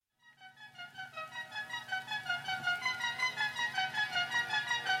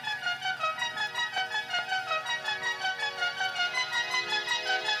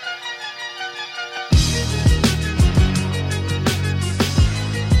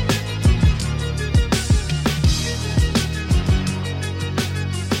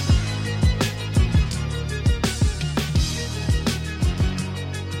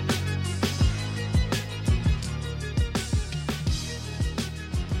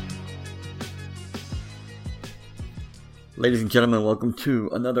Ladies and gentlemen, welcome to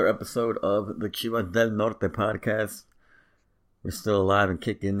another episode of the Chivas del Norte podcast. We're still alive and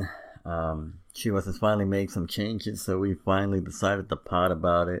kicking. Chivas has finally made some changes, so we finally decided to pod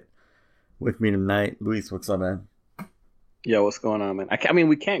about it. With me tonight, Luis, what's up, man? Yo, what's going on, man? I mean,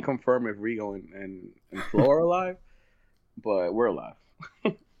 we can't confirm if Rigo and Flo are alive, but we're alive.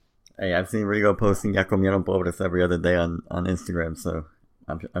 Hey, I've seen Rigo posting Ya Comieron Pobres every other day on Instagram, so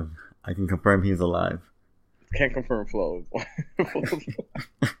I can confirm he's alive. Can't confirm Flo.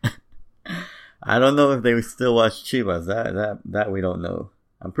 I don't know if they still watch Chivas. That we don't know.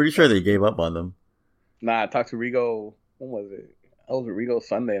 I'm pretty sure they gave up on them. Nah, I talked to Rigo. When was it? I was with Rigo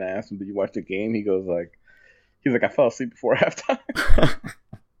Sunday, and I asked him, "Did you watch the game?" He's like, "I fell asleep before halftime."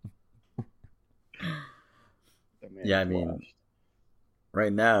 Yeah, I mean,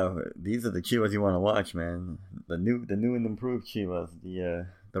 right now these are the Chivas you want to watch, man. The new and improved Chivas,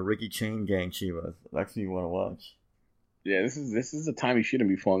 the Ricky Chain Gang Chivas. That's who you want to watch. Yeah, this is the time you shouldn't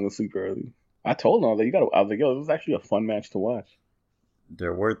be falling asleep early. I told him that you got. I was like, "Yo, this was actually a fun match to watch."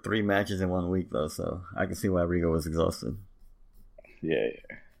 There were 3 matches in 1 week though, so I can see why Rigo was exhausted. Yeah.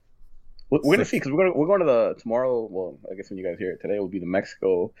 We're gonna see because we're going to the tomorrow. Well, I guess when you guys hear it today, will be the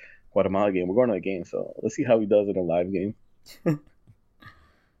Mexico Guatemala game. We're going to the game, so let's see how he does in a live game.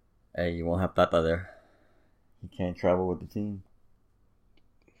 Hey, you won't have Tata there. He can't travel with the team.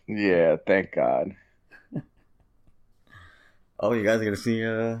 Yeah, thank God. Oh, you guys are gonna see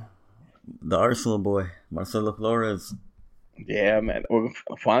the Arsenal boy, Marcelo Flores. Yeah, man, we're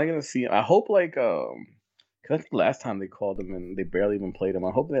finally gonna see him. I hope because I think last time they called him and they barely even played him.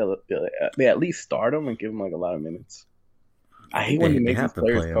 I hope they at least start him and give him like a lot of minutes. I hate when They have to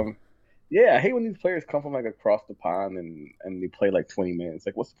players play him. come. Yeah, I hate when these players come from like across the pond and they play like 20 minutes.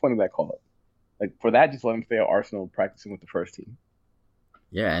 Like, what's the point of that call? Like for that, just let him stay at Arsenal practicing with the first team.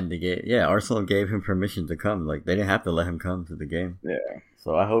 Yeah, and Arsenal gave him permission to come. Like they didn't have to let him come to the game. Yeah,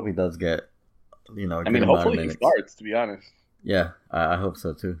 So I hope he does get, a I good mean, amount of hopefully he minutes. starts. To be honest, Yeah, I hope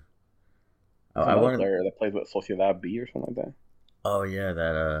so too. there's I another wanted. player that plays with Sociedad B or something like that. Oh yeah,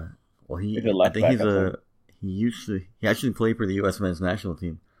 that well He's a I left think back, I think. he actually played for the U.S. men's national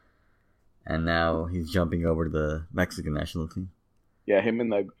team, and now he's jumping over to the Mexican national team. Yeah, him in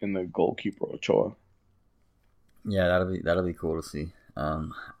the goalkeeper Ochoa. Yeah, that'll be cool to see.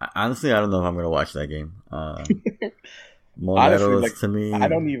 Honestly, I don't know if I'm gonna watch that game. Honestly, Moneros like to I me.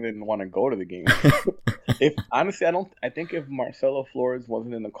 don't even want to go to the game. If honestly, I don't. I think if Marcelo Flores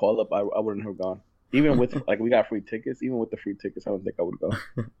wasn't in the call up, I wouldn't have gone. Even with like we got free tickets. Even with the free tickets, I don't think I would go.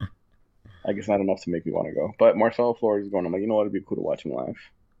 Like it's not enough to make me want to go. But Marcelo Flores is going. I'm like, you know what? It'd be cool to watch him live.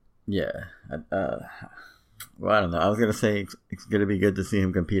 Yeah. Well, I don't know. I was gonna say it's gonna be good to see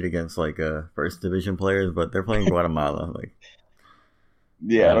him compete against like first division players, but they're playing Guatemala. Like,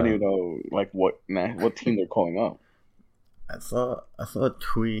 Yeah, I don't uh, even know like what team they're calling up. I saw a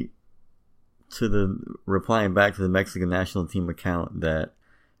tweet to the replying back to the Mexican national team account that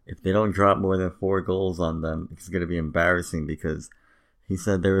if they don't drop more than 4 goals on them, it's gonna be embarrassing because he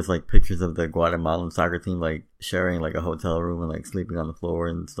said there was like pictures of the Guatemalan soccer team like sharing like a hotel room and like sleeping on the floor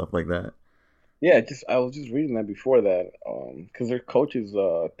and stuff like that. Yeah, just I was just reading that before that. Because their coach is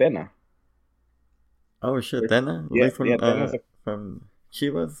Tena. Oh shit, They're- then Yeah, Luis yeah, Tena's a from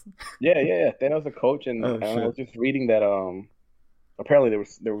Chivas. yeah. Tena's a coach, Oh and I shit. was just reading that apparently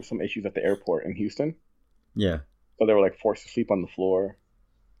there was some issues at the airport in Houston, Yeah. so they were like forced to sleep on the floor.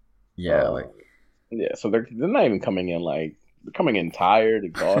 Yeah, Uh, like yeah, so they're not even coming in like they're coming in tired,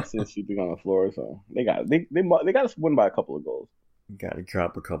 exhausted, sleeping on the floor. So they got us win by a couple of goals. gotta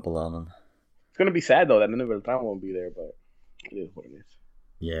drop a couple on them. It's gonna be sad though that none of the time won't be there, but it is what it is.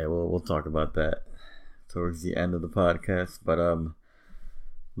 Yeah, we'll talk about that towards the end of the podcast. But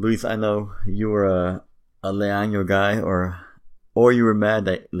Luis, I know you were a Leaño guy, or you were mad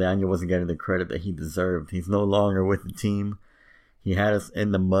that Leaño wasn't getting the credit that he deserved. He's no longer with the team. He had us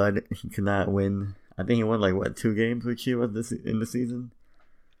in the mud. He could not win. I think he won like what 2 games with Chivas this in the season,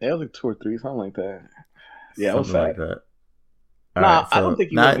 Yeah, it was like two or three, something like that. Yeah, it was something like sad. that. All right, Nah, I don't so think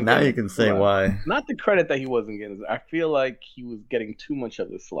he wasn't now you getting can say why. not the credit that he wasn't getting. I feel like he was getting too much of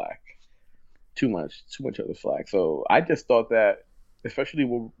the slack. Too much of the slack. So I just thought that, especially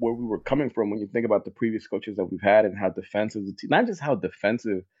where we were coming from, when you think about the previous coaches that we've had and how defensive the team, not just how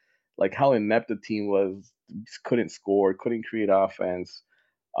defensive, like how inept the team was, just couldn't score, couldn't create offense.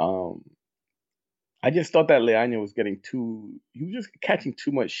 Um, I just thought that Leaño was getting he was just catching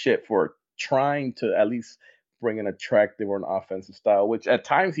too much shit for trying to at least bring an attractive or an offensive style, which at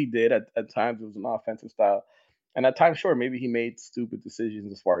times he did. At times it was an offensive style. And at times, sure, maybe he made stupid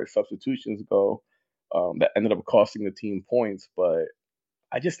decisions as far as substitutions go that ended up costing the team points. But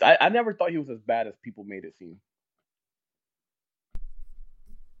I never thought he was as bad as people made it seem.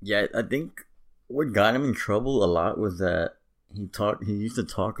 Yeah, I think what got him in trouble a lot was that he used to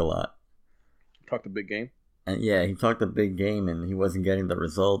talk a lot. Talked a big game. And yeah, he talked a big game and he wasn't getting the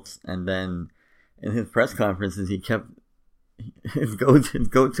results. And then in his press conferences, he kept his go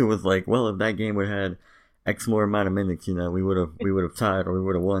to was like, "Well, if that game would have had X more amount of minutes, we would have tied or we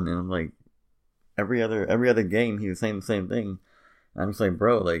would have won." And I'm like, every other game, he was saying the same thing. And I'm just like,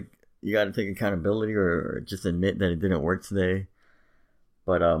 bro, like you got to take accountability or just admit that it didn't work today.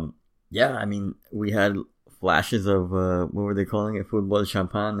 But yeah, I mean, we had flashes of what were they calling it, football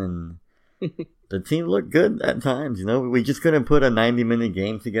champagne, and the team looked good at times. We just couldn't put a 90-minute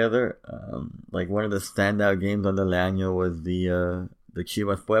game together. Like one of the standout games on the Leaño was the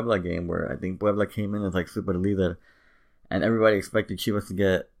Chivas Puebla game, where I think Puebla came in as like super leader, and everybody expected Chivas to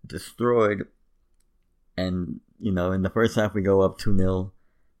get destroyed. And in the first half we go up 2-0,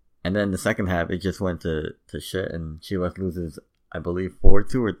 and then the second half it just went to shit, and Chivas loses, I believe,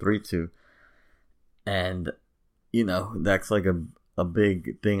 4-2 or 3-2, and that's like a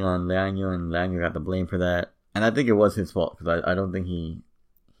big thing on Leaño, and Leaño got the blame for that. And I think it was his fault because I don't think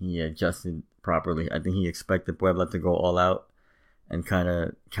he adjusted properly. I think he expected Puebla to go all out and kind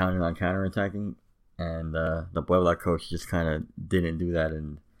of counted on counterattacking, and the Puebla coach just kind of didn't do that,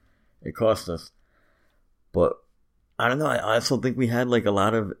 and it cost us. But I don't know. I also think we had like a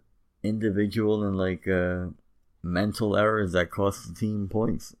lot of individual and like mental errors that cost the team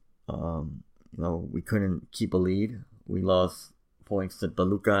points. We couldn't keep a lead. We lost points to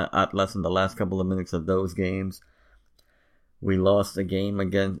Toluca, Atlas in the last couple of minutes of those games. We lost a game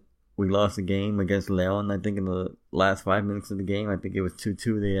against Leon, I think, in the last 5 minutes of the game. I think it was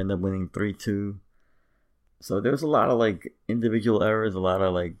 2-2. They ended up winning 3-2. So there's a lot of like individual errors, a lot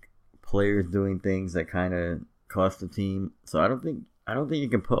of like players doing things that kind of cost the team. So I don't think you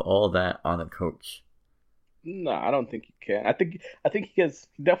can put all that on a coach. No, I don't think you can. I think he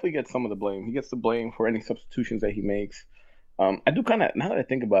definitely gets some of the blame. He gets the blame for any substitutions that he makes. I do kind of, now that I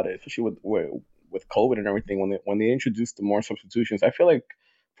think about it, especially with COVID and everything, when they introduced the more substitutions, I feel like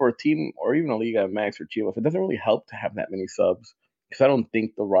for a team or even a Liga Max or Chivas, it doesn't really help to have that many subs because I don't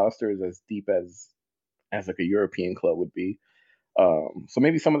think the roster is as deep as like a European club would be. So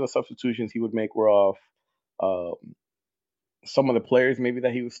maybe some of the substitutions he would make were off. Um, some of the players maybe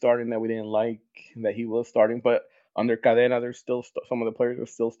that he was starting that we didn't like that he was starting, but under Cadena, there's still some of the players are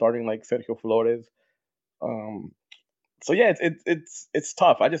still starting like Sergio Flores. Um, so yeah, it's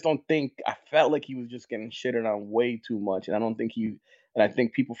tough. I just don't think I felt like he was just getting shitted on way too much, and I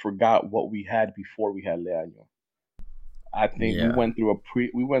think people forgot what we had before we had Leaño. I think Yeah. we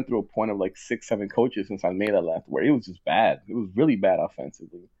went through a point of like 6, 7 coaches since Almeida left, where it was just bad. It was really bad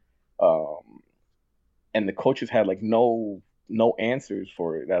offensively, um, and the coaches had like no answers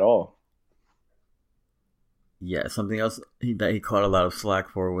for it at all. Yeah, something else that he caught a lot of slack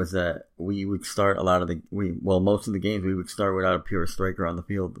for was that we would start most of the games we would start without a pure striker on the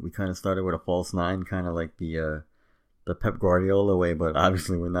field. We kind of started with a false nine, kind of like the Pep Guardiola way, but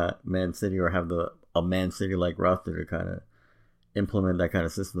obviously we're not Man City or have a Man City like roster to kind of implement that kind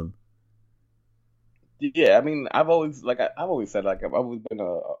of system. Yeah, I mean, I've always said like I've always been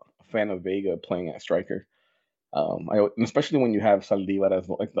a fan of Vega playing at striker. And especially when you have Saldivar as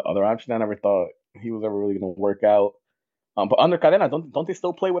like the other option, I never thought he was ever really going to work out. But under Cadena, don't they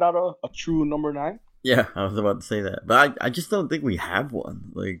still play without a true number 9? Yeah, I was about to say that, but I just don't think we have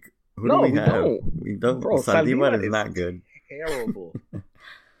one. Like, who do No, we we have? don't, We don't. bro. Saldivar Saldivar is is not good. terrible.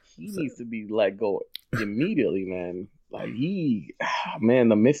 He So, needs to be let go immediately, man. Like man,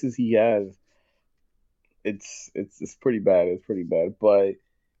 the misses he has, it's pretty bad. It's pretty bad. But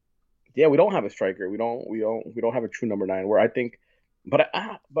yeah, we don't have a striker. We don't have a true number 9. Where I think, but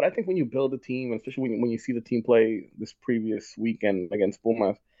I think when you build a team, especially when you see the team play this previous weekend against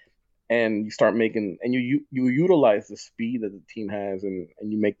Pumas, and you start making and you utilize the speed that the team has, and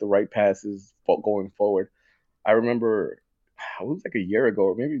you make the right passes going forward. I remember it was like a year ago,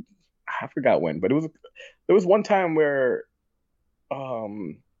 or maybe I forgot when, but there was one time where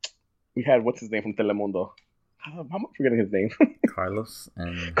um we had what's his name from Telemundo. I'm forgetting his name. Carlos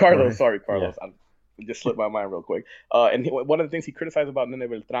and Carlos, Jorge. sorry, Yeah, Carlos. It just slipped my mind real quick. And one of the things he criticized about Nene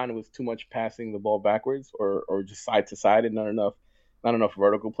Beltran was too much passing the ball backwards or just side to side and not enough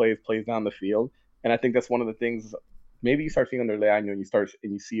vertical plays down the field. And I think that's one of the things maybe you start seeing under Leaño and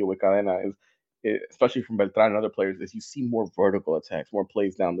you see it with Cadena especially from Beltran and other players, is you see more vertical attacks, more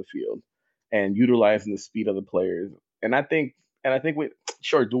plays down the field, and utilizing the speed of the players. And I think we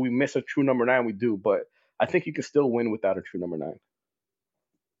sure do we miss a true number 9? We do, but I think you can still win without a true number 9.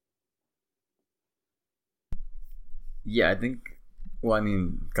 yeah. I think. Well, I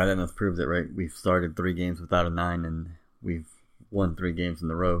mean, Cadenas proves it, right? We've started 3 games without a 9, and we've won 3 games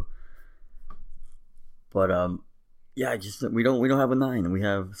in a row. But yeah, just we don't have a 9. We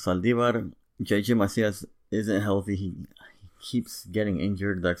have Saldivar. JJ Macias isn't healthy. He keeps getting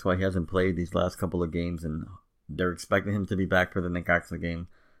injured. That's why he hasn't played these last couple of games, and they're expecting him to be back for the Necaxa game.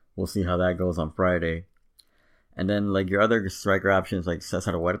 We'll see how that goes on Friday. And then like your other striker options like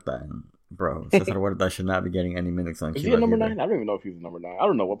Cesar Huerta, and bro, Cesar Huerta should not be getting any minutes on Chivas. Is he a number 9? I don't even know if he's a number 9. I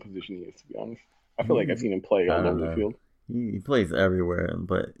don't know what position he is, to be honest. I feel like I've seen him play all over the field. He plays everywhere,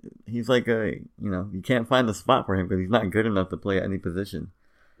 but he's like you can't find the spot for him because he's not good enough to play at any position.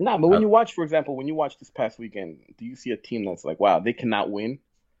 Nah, but when you watch, for example, this past weekend, do you see a team that's like, wow, they cannot win?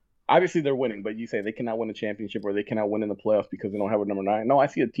 Obviously, they're winning, but you say they cannot win a championship or they cannot win in the playoffs because they don't have a number 9. No, I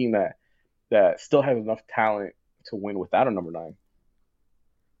see a team that still has enough talent to win without a number 9.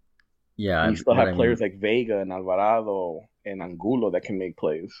 Yeah, and you still have players like Vega and Alvarado and Angulo that can make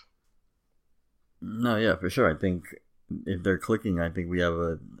plays. No, yeah, for sure. I think if they're clicking, I think we have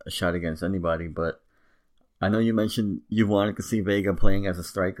a shot against anybody. But I know you mentioned you wanted to see Vega playing as a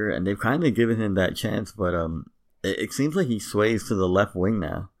striker, and they've kind of given him that chance. But it seems like he sways to the left wing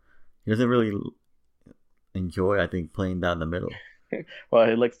now. He doesn't really enjoy, I think, playing down the middle. Well,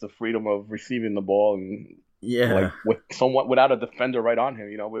 he likes the freedom of receiving the ball and without a defender right on him.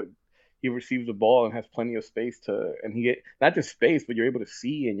 He receives the ball and has plenty of space and he get not just space, but you're able to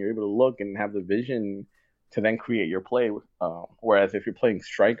see and you're able to look and have the vision to then create your play. Whereas if you're playing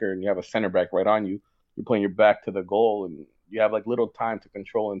striker and you have a center back right on you, you're playing your back to the goal and you have like little time to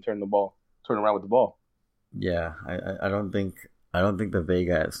control and turn around with the ball. Yeah, I don't think the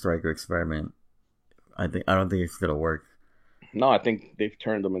Vega at striker experiment. I don't think it's gonna work. No, I think they've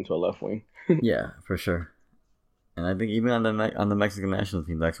turned him into a left wing. Yeah, for sure. And I think even on the Mexican national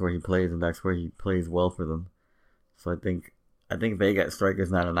team, that's where he plays, and that's where he plays well for them. So I think Vega at striker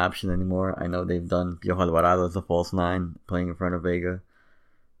is not an option anymore. I know they've done Piojo Alvarado as a false 9, playing in front of Vega,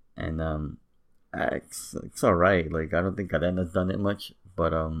 and it's all right. Like I don't think Cadena's done it much,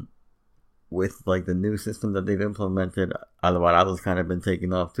 but with like the new system that they've implemented, Alvarado's kind of been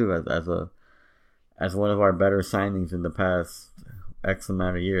taken off too as one of our better signings in the past X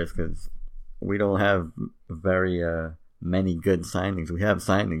amount of years because we don't have very many good signings. We have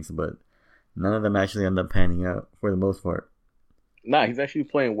signings, but none of them actually end up panning out for the most part. Nah, he's actually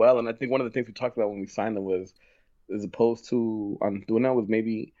playing well, and I think one of the things we talked about when we signed him was, as opposed to Antuna, was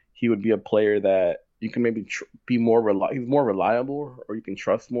maybe he would be a player that you can maybe be more he's more reliable, or you can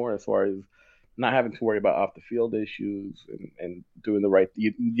trust more as far as not having to worry about off the field issues and doing the right.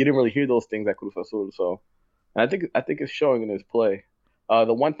 You didn't really hear those things at Cruz Azul, so and I think it's showing in his play.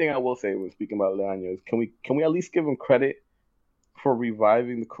 The one thing I will say when speaking about Leaño is can we at least give him credit for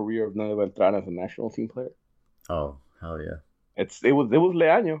reviving the career of Nene Beltran as a national team player? Oh, hell yeah. It was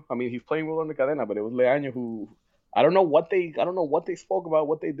Leaño. I mean, he's playing well on the Cadena, but it was Leaño who I don't know what they spoke about,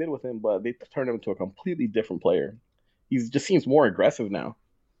 what they did with him, but they turned him into a completely different player. He just seems more aggressive now,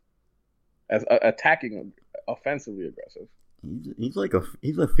 as attacking, offensively aggressive.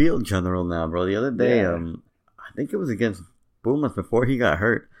 He's a field general now, bro. The other day, I think it was against Pumas before he got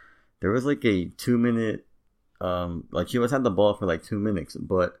hurt. There was like a 2-minute, like he had the ball for like 2 minutes,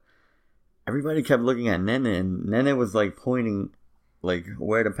 but everybody kept looking at Nene, and Nene was like pointing like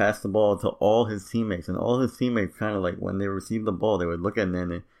where to pass the ball to all his teammates, and all his teammates kind of like when they received the ball, they would look at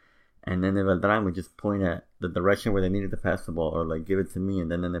Nene, and Nene Beltran would just point at the direction where they needed to pass the ball, or like give it to me,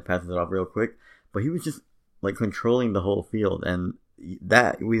 and then Nene passes it off real quick. But he was just like controlling the whole field, and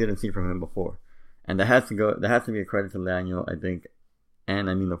that we didn't see from him before. And that has to be a credit to Leaño, I think, and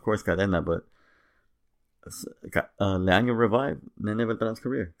I mean of course Cadena, but Leaño revived Nene Beltran's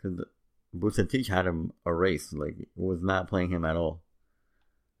career because Bucetich had him erased, like was not playing him at all.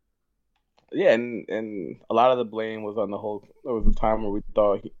 Yeah, and a lot of the blame was on the whole. There was a time where we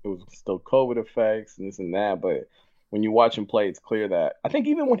thought it was still COVID effects and this and that, but when you watch him play, it's clear that I think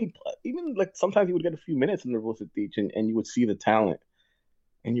even when even like sometimes he would get a few minutes in the Bucetich, and you would see the talent.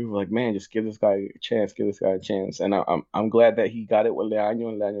 And you were like, man, just give this guy a chance, And I'm glad that he got it with Leaño,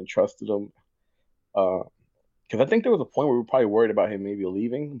 and Leaño trusted him. Because I think there was a point where we were probably worried about him maybe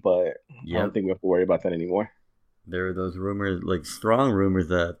leaving, but I don't think we have to worry about that anymore. There were those rumors, like strong rumors,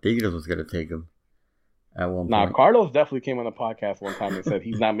 that Tigres was going to take him at one point. Nah, Carlos definitely came on the podcast one time and said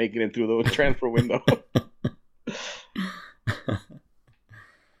he's not making it through the transfer window.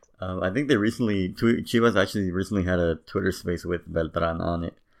 I think they Chivas actually recently had a Twitter space with Beltran on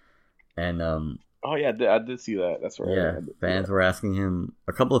it, and oh yeah, I did see that. That's right. Yeah, fans were asking him.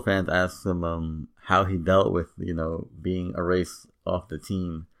 A couple of fans asked him how he dealt with being erased off the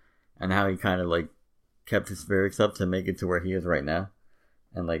team, and how he kind of like kept his spirits up to make it to where he is right now,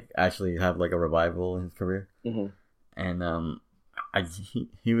 and like actually have like a revival in his career. Mm-hmm. And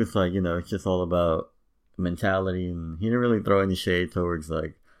he was like, it's just all about mentality, and he didn't really throw any shade towards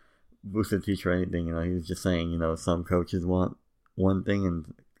like Vucevic or anything. He was just saying, some coaches want one thing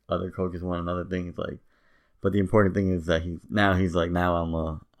and other coaches want another thing. It's like, but the important thing is that he's like, now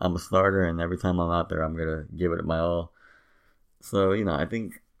I'm a starter, and every time I'm out there, I'm gonna give it my all. So I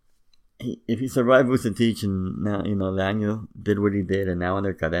think if he survived Vucevic and now Leaño did what he did, and now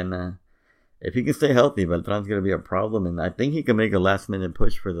under Cadena, if he can stay healthy, Beltran's gonna be a problem, and I think he can make a last minute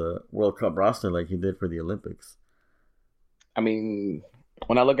push for the World Cup roster like he did for the Olympics. I mean,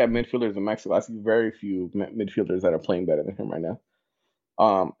 when I look at midfielders in Mexico, I see very few midfielders that are playing better than him right now.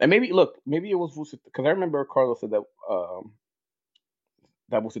 And maybe it was Vucevic, because I remember Carlos said that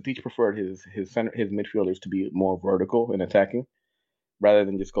that Vucevic preferred his midfielders to be more vertical and attacking rather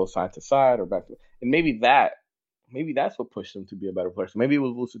than just go side to side or back to, and maybe that's what pushed him to be a better player. So maybe it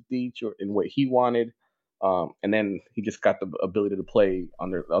was Vucevic or in what he wanted, and then he just got the ability to play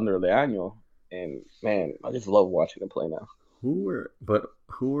under Leaño, and man, I just love watching him play now. Who were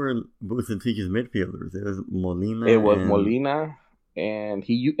Vucevic's midfielders? It was Molina. And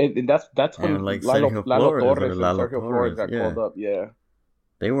that's when like Lalo Torres Flores got called up. Yeah,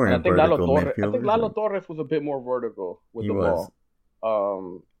 they weren't. I think Lalo Torres was a bit more vertical with the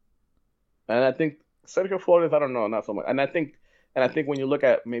ball. And I think Sergio Flores, I don't know, not so much. And I think when you look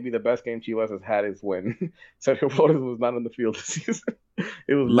at maybe the best game Chivas has had is when Sergio Flores was not on the field this season.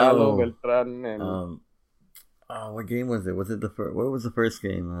 It was Lalo, Beltran, and what game was it? Was it the first? What was the first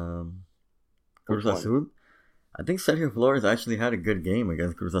game? Cruz Azul. I think Sergio Flores actually had a good game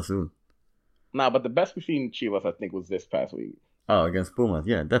against Cruz Azul. Nah, but the best we've seen Chivas, I think, was this past week. Oh, against Pumas,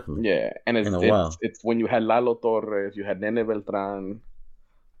 yeah, definitely. Yeah, and it's when you had Lalo Torres, you had Nene Beltran,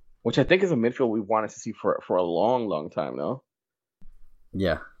 which I think is a midfield we wanted to see for a long, long time, no?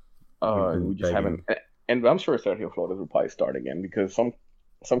 Yeah. We just haven't, and I'm sure Sergio Flores will probably start again because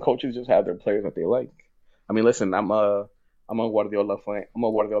some coaches just have their players that they like. I mean, listen, I'm a Guardiola fan. I'm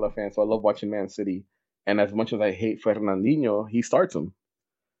a Guardiola fan, so I love watching Man City. And as much as I hate Fernandinho, he starts him.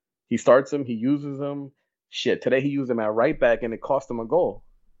 He uses him. Shit, today he used him at right back, and it cost him a goal.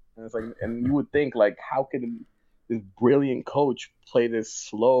 And it's like, and you would think, like, how can this brilliant coach play this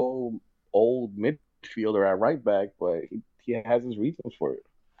slow, old midfielder at right back? But he has his reasons for it.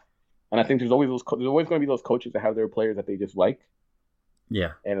 And I think there's always going to be those coaches that have their players that they just like.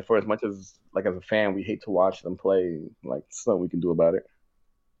 Yeah. And for as much as, like, as a fan, we hate to watch them play, like, there's nothing we can do about it.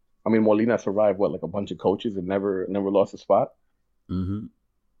 I mean, Molina survived like a bunch of coaches and never lost a spot. Mm-hmm.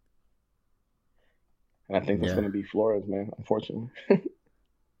 And I think that's going to be Flores, man. Unfortunately.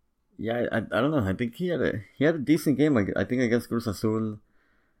 Yeah, I don't know. I think he had a decent game. I think against Cruz Azul.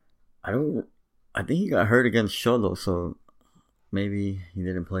 I think he got hurt against Xolo, so maybe he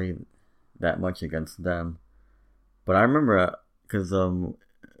didn't play that much against them. But I remember because I'm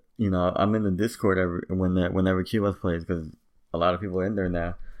in the Discord whenever Chivas plays because a lot of people are in there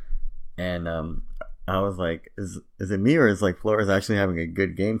now. And I was like, is it me or is like Flores actually having a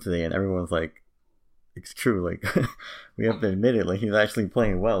good game today? And everyone's like, it's true. Like we have to admit it. Like he's actually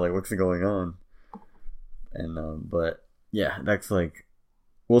playing well. Like what's going on? And but yeah, that's like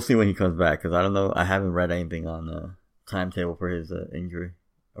we'll see when he comes back because I don't know. I haven't read anything on the timetable for his injury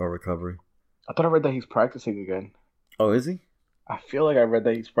or recovery. I thought I read that he's practicing again. Oh, is he? I feel like I read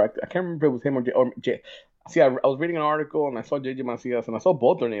that he's practicing. I can't remember if it was him or Jay. See, I was reading an article and I saw JJ Macias and I saw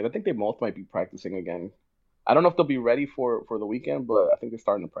both their names. I think they both might be practicing again. I don't know if they'll be ready for the weekend, but I think they're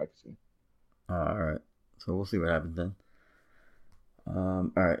starting to practice. All right. So we'll see what happens then.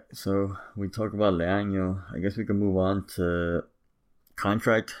 All right. So we talked about Leaño. I guess we can move on to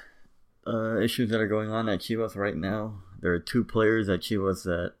contract issues that are going on at Chivas right now. There are two players at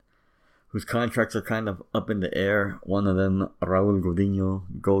Chivas whose contracts are kind of up in the air. One of them, Raul Godinho,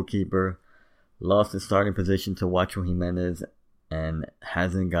 goalkeeper, lost his starting position to Wacho Jimenez and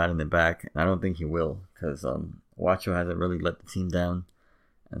hasn't gotten it back. I don't think he will because Wacho hasn't really let the team down.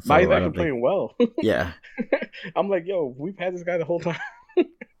 And so he's actually playing well. Yeah. I'm like, yo, we've had this guy the whole time.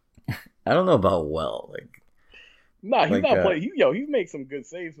 I don't know about well. Like, nah, he's not playing. He makes some good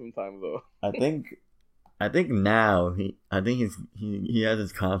saves sometimes though. I think now he has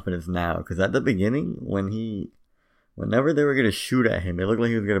his confidence now because at the beginning whenever they were gonna shoot at him, it looked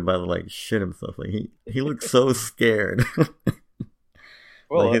like he was gonna about to like shit himself. Like he looked so scared.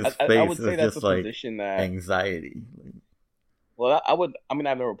 Well, like his face I would say that's just a like position that anxiety. Well, I mean,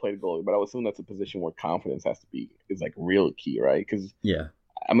 I've never played goalie, but I would assume that's a position where confidence is like real key, right? Because yeah,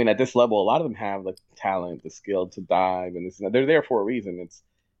 I mean, at this level, a lot of them have the talent, the skill to dive, and this and that. They're there for a reason. It's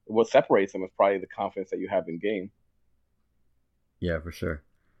what separates them is probably the confidence that you have in game. Yeah, for sure.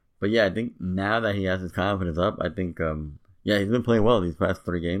 But yeah, I think now that he has his confidence up, I think Yeah, he's been playing well these past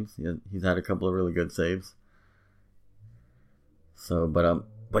 3 games. He's had a couple of really good saves. So,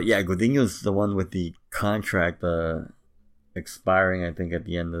 but yeah, Godinho's the one with the contract expiring, I think, at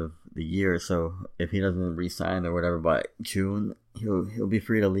the end of the year. So if he doesn't re-sign or whatever by June, he'll be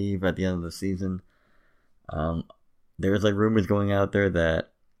free to leave at the end of the season. There's like rumors going out there that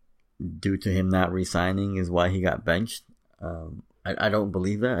due to him not re-signing is why he got benched. I don't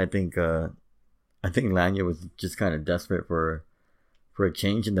believe that. I think Lanya was just kind of desperate for a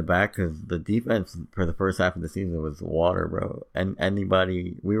change in the back because the defense for the first half of the season was water, bro. And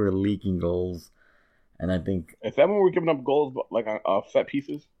we were leaking goals, and I think is that when we were giving up goals like on set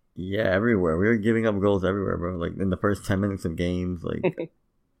pieces? Yeah, everywhere we were giving up goals everywhere, bro. Like in the first 10 minutes of games, like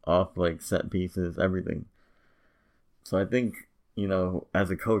off like set pieces, everything. So I think,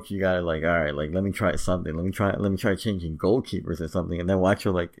 as a coach, you gotta like, all right, like let me try something. Let me try changing goalkeepers or something. And then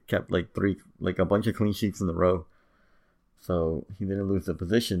Wacho like kept like a bunch of clean sheets in a row, so he didn't lose the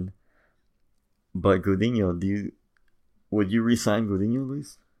position. But Godinho, would you re-sign Godinho,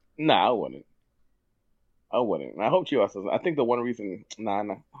 Luis? Nah, I wouldn't. I hope Chivas doesn't. I think the one reason, nah.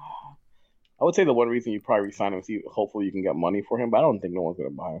 I would say the one reason you probably resign him is hopefully you can get money for him, but I don't think no one's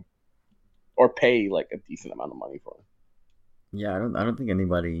gonna buy him or pay like a decent amount of money for him. Yeah, I don't think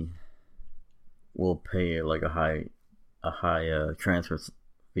anybody will pay like a high transfer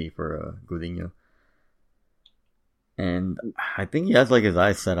fee for Godinho. And I think he has like his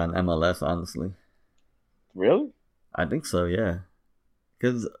eyes set on MLS, honestly. Really? I think so, yeah.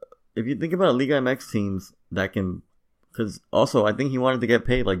 Because if you think about Liga MX teams that can... Because also, I think he wanted to get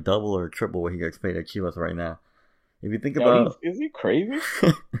paid like double or triple what he gets paid at Chivas right now. If you think about... Is he crazy?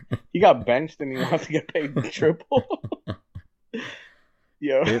 He got benched and he wants to get paid triple?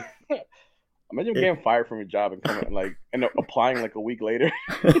 Yo. Imagine getting fired from your job and coming and applying like a week later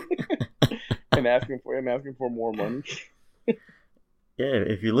and asking for more money. Yeah,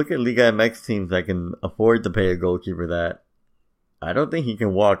 if you look at Liga MX teams that can afford to pay a goalkeeper that, I don't think he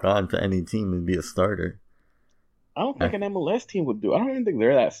can walk on to any team and be a starter. I don't think an MLS team would do it. I don't even think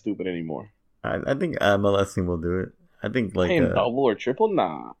they're that stupid anymore. I think MLS team will do it. I think like paying double or triple,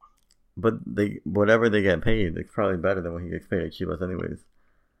 nah. But whatever they get paid, it's probably better than what he gets paid at Chivas, anyways.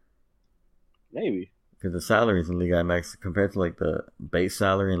 Maybe because the salaries in Liga MX compared to like the base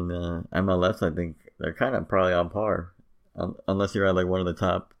salary in the MLS, I think they're kind of probably on par, unless you're at like one of the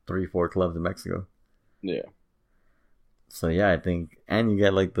top 3-4 clubs in Mexico. Yeah. So yeah, I think, and you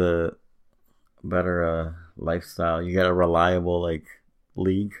get like the better lifestyle. You get a reliable like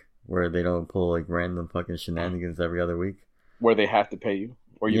league where they don't pull like random fucking shenanigans every other week. Where they have to pay you,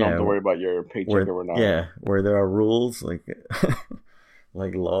 or you don't have to worry about your paycheck or not. Yeah, where there are rules like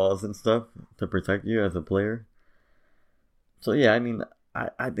like laws and stuff to protect you as a player. So yeah, I mean,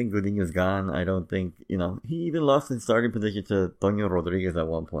 I think Godinho's gone. I don't think, he even lost his starting position to Toño Rodriguez at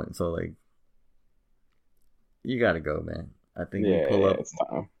one point. So like, you gotta go, man. I think we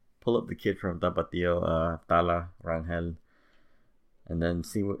pull up the kid from Tapatio, Tala Rangel, and then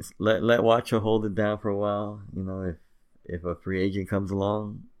see let Wacho hold it down for a while. If a free agent comes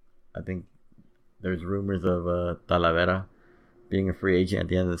along, I think there's rumors of Talavera being a free agent at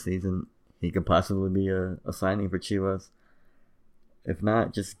the end of the season. He could possibly be a signing for Chivas. If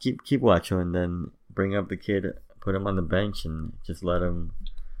not, just keep Wacho and then bring up the kid, put him on the bench, and just let him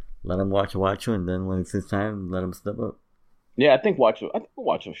watch Wacho, and then when it's his time, let him step up. Yeah, I think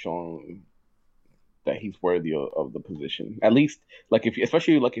Wacho's shown that he's worthy of the position. At least,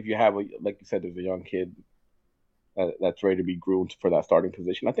 especially if you have like you said, there's a young kid that's ready to be groomed for that starting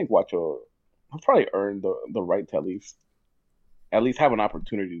position. I think Wacho will probably earn the right to at least have an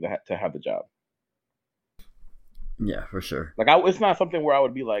opportunity to have the job. Yeah, for sure. Like it's not something where I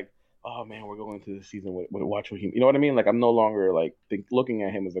would be like, oh man, we're going into the season with Wacho. You know what I mean? Like I'm no longer looking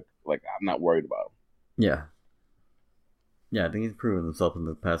at him as I'm not worried about him. Yeah. Yeah, I think he's proven himself in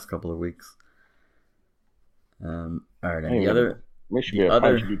the past couple of weeks. All right, and I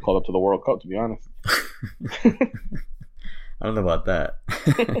should be called up to the World Cup, to be honest. I don't know about that.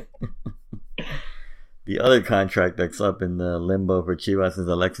 The other contract that's up in the limbo for Chivas is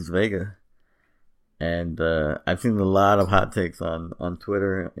Alexis Vega. And I've seen a lot of hot takes on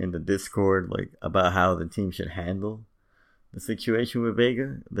Twitter, in the Discord, about how the team should handle the situation with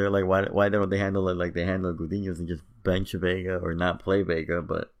Vega. They're like, why don't they handle it like they handle Godinho's and just bench Vega or not play Vega?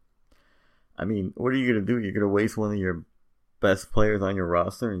 But I mean, what are you gonna do? You're gonna waste one of your best players on your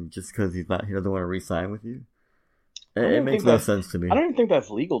roster, and just because he doesn't want to re-sign with you? It makes no sense to me. I don't even think that's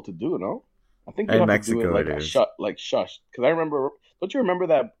legal to do. No, I think you have Mexico to do it shush. Because I remember, don't you remember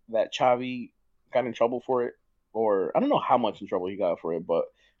that Xavi got in trouble for it, or I don't know how much in trouble he got for it, but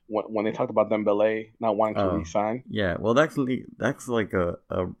when they talked about Dembele not wanting to Oh, re-sign. yeah. Well, that's like a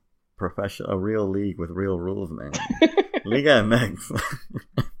professional, a real league with real rules, man. Liga MX.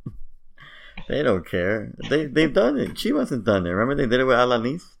 They don't care. They've done it. Chivas has done it. Remember they did it with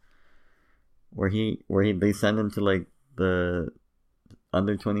Alanis, where they send him to like the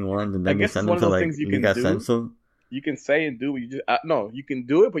under 21s, and I then they guess it's send him one of to those like things you can Liga do. Ascenso. You can say and do what you just no. You can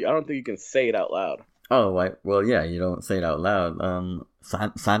do it, but I don't think you can say it out loud. Oh, right. Well, yeah, you don't say it out loud.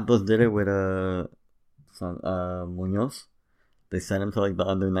 Santos did it with Munoz. They sent him to like the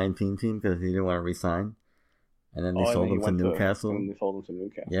under 19 team because he didn't want to resign, and then they sold him to Newcastle. And they sold him to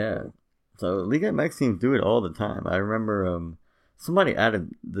Newcastle. Yeah. So Liga MX teams do it all the time. I remember somebody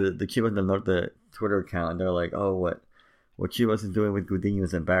added the Chivas del Norte Twitter account, and they're like, "Oh, what Chivas is doing with Gudiño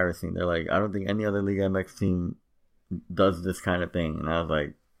is embarrassing." They're like, "I don't think any other Liga MX team does this kind of thing." And I was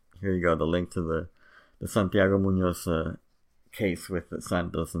like, "Here you go, the link to the Santiago Munoz case with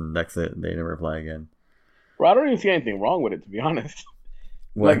Santos," and that's it. They didn't reply again. Well, I don't even see anything wrong with it, to be honest.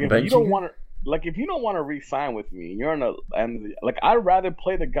 What, like if you don't want to. Like if you don't want to re-sign with me, you're like I'd rather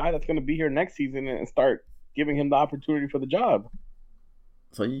play the guy that's going to be here next season and start giving him the opportunity for the job.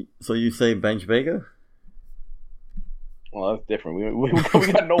 So you say bench Vega? Well, that's different. We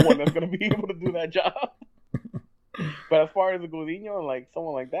got no one that's going to be able to do that job. But as far as the Godinho and like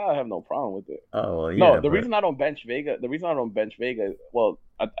someone like that, I have no problem with it. Oh well, yeah. No, the reason I don't bench Vega, well,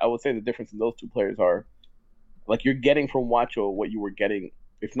 I would say the difference in those two players are like you're getting from Wacho what you were getting.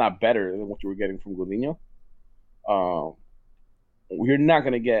 If not better than what you were getting from Godinho, you're not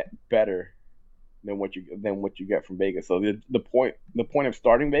going to get better than what you get from Vega. So the point of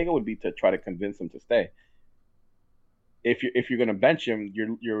starting Vega would be to try to convince him to stay. If you're going to bench him,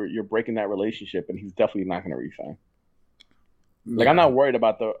 you're breaking that relationship, and he's definitely not going to resign. Like I'm not worried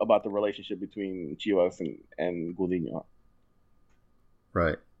about the relationship between Chivas and Godinho.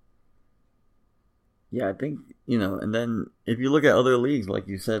 Right. Yeah, I think, and then if you look at other leagues, like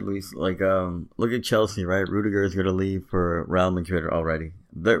you said, Luis, like, look at Chelsea, right? Rudiger is going to leave for Real Madrid already.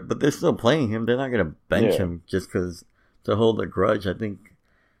 But they're still playing him. They're not going to bench him just because to hold a grudge. I think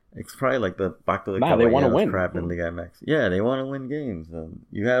it's probably like the Pacto de they want to win crap in Liga MX. Yeah, they want to win games.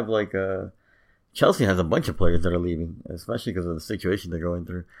 You have like, Chelsea has a bunch of players that are leaving, especially because of the situation they're going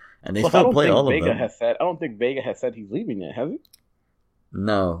through. And they still play all of them. I don't think Vega has said he's leaving yet, has he?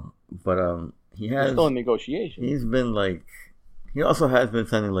 No, but, he's still in negotiation. He's been like, he also has been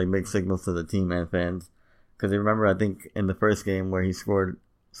sending like mixed signals to the team and fans. Because remember, I think in the first game where he scored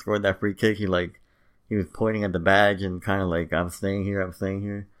that free kick, he was pointing at the badge and kind of like, I'm staying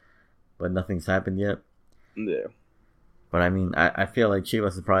here, but nothing's happened yet. Yeah. But I mean, I feel like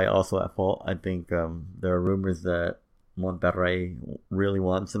Chivas is probably also at fault. I think there are rumors that Monterrey really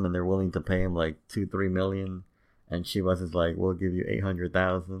wants him and they're willing to pay him like 2-3 million, and Chivas is like, we'll give you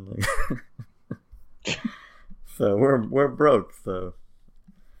 800,000. So we're broke, so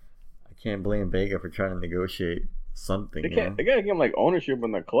I can't blame Vega for trying to negotiate something. They gotta give him like ownership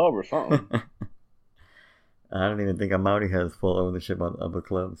in the club or something. I don't even think Amaury has full ownership of the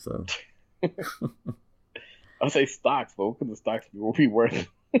club, so I'll say stocks, but what could the stocks be worth?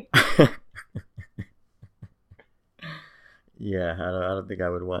 Yeah, I don't think I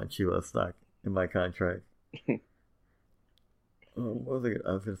would want Chivas stock in my contract. What was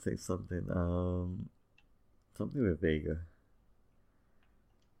I was gonna say something. Something with Vega.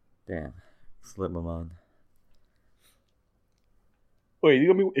 Damn, slipped my mind. Wait,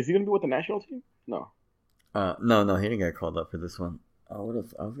 is he gonna be with the national team? No. No, he didn't get called up for this one. What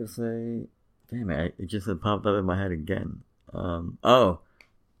else? I was gonna say. Damn it! It just popped up in my head again. Also,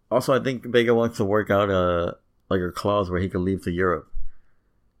 I think Vega wants to work out like a clause where he could leave to Europe,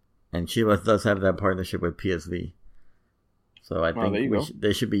 and Chivas does have that partnership with PSV. So I think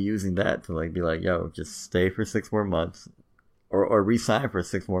they should be using that to like be like, yo, just stay for 6 more months, or re-sign for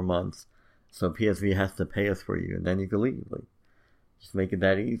 6 more months, so PSV has to pay us for you, and then you can leave. Like, just make it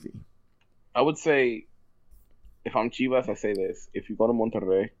that easy. I would say, if I'm Chivas, I say this: if you go to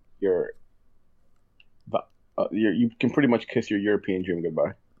Monterrey, you can pretty much kiss your European dream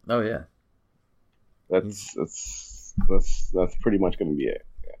goodbye. Oh yeah, that's pretty much going to be it.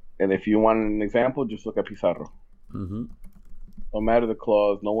 And if you want an example, just look at Pizarro. Mm-hmm. No matter the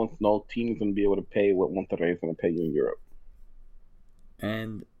clause, no team is going to be able to pay what Monterrey is going to pay you in Europe.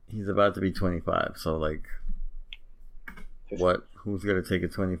 And he's about to be 25, so like, who's going to take a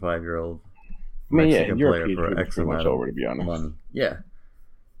 25-year-old Mexican player for X amount of to be honest. money? Yeah,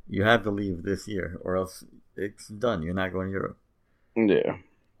 you have to leave this year, or else it's done. You're not going to Europe. Yeah,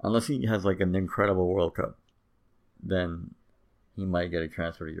 unless he has like an incredible World Cup, then he might get a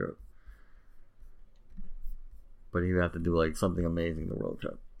transfer to Europe. But he would have to do like something amazing in the World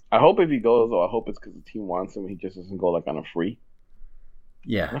Cup. I hope if he goes, though, I hope it's because the team wants him. He just doesn't go like on a free.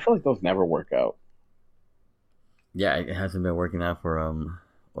 Yeah, And I feel like those never work out. yeah, it hasn't been working out for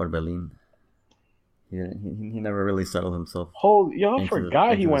Orbelin. He never really settled himself I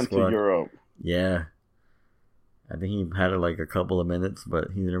forgot he the went to squad. Europe. Yeah, I think he had like a couple of minutes,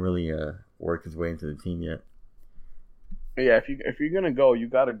 but he didn't really work his way into the team yet. Yeah, if you're gonna go, you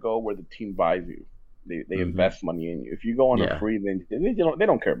gotta go where the team buys you. They Hmm. invest money in you. If you go on a Yeah. free, then they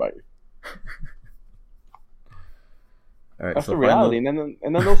don't care about you. All right. That's So the reality. final.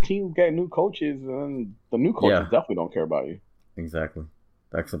 And then those teams get new coaches, and the new coaches Yeah. definitely don't care about you. Exactly.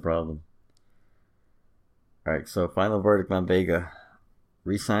 That's the problem. All right. So final verdict on Vega.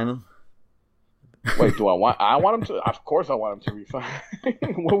 Resign him. Wait, do I want? I want him to. Of course, I want him to resign.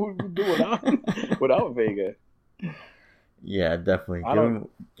 What would we do without Vega? Yeah, definitely. I don't.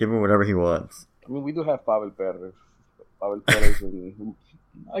 Give him whatever he wants. I mean, we do have Pavel Perez, and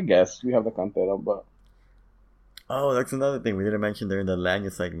I guess we have the Cantera, but Oh, that's another thing we didn't mention during the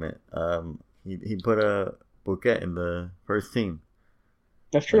Lanya segment. He put a Bouquet in the first team.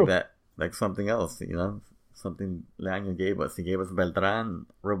 that's Like true. that, like something else, something Lanya gave us. He gave us Beltran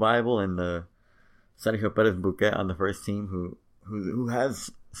Revival and Sergio Perez Bouquet on the first team, who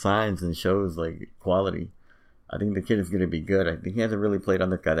has signs and shows like quality. I think the kid is going to be good. I think he hasn't really played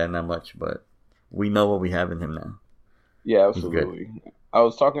under Cadena much, but we know what we have in him now. Yeah, He's good. absolutely. I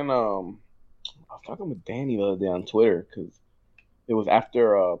was talking with Danny the other day on Twitter because it was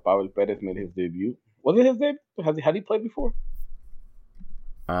after Pavel Perez made his debut. Was it his debut? Had he played before?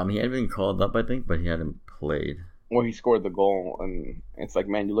 He had been called up, I think, but he hadn't played. Where he scored the goal, and it's like,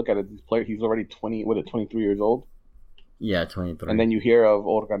 man, you look at it, this player, he's already 23 years old, Yeah, and 23. then you hear of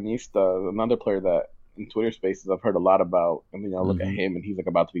Organista, another player that in Twitter Spaces I've heard a lot about, and then I look at Mm-hmm. him, and he's like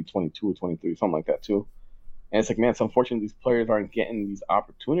about to be 22 or 23, something like that too. And it's like, man, it's unfortunate these players aren't getting these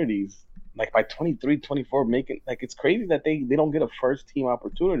opportunities. Like by 23, 24, making like it's crazy that they don't get a first team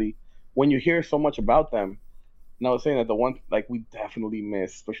opportunity when you hear so much about them. And I was saying that the one like we definitely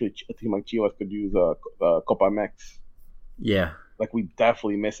miss, especially a team like Chivas could use Copa Mex. Yeah, Like we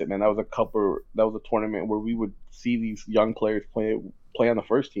definitely miss it, man. That was a tournament where we would see these young players play on the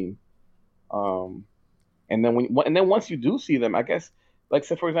first team. Um, and then once you do see them, I guess like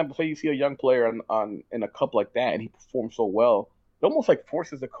say for example, say you see a young player on in a cup like that and he performs so well, it almost like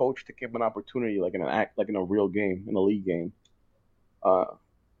forces the coach to give him an opportunity like in a real game, in a league game. Uh,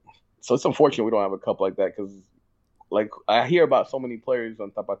 so it's unfortunate we don't have a cup like that because like I hear about so many players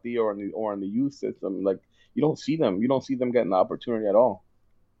on Tapatio or on the youth system, like you don't see them getting the opportunity at all.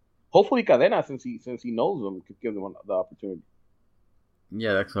 Hopefully Cadena, since he knows them, could give them the opportunity.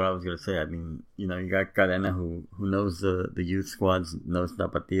 yeah, that's what I was gonna say. I mean, you got Cadena who knows the youth squads, knows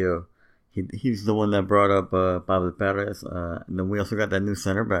Tapatio. He's the one that brought up Pablo Perez. And then we also got that new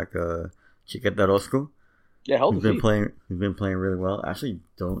center back, Chiqueta Rosco, Yeah, hell to see. He's been playing really well. I actually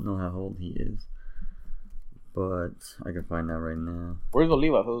don't know how old he is, but I can find out right now. Where's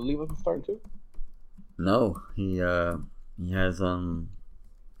Oliva? So Oliva's starting too. No, he has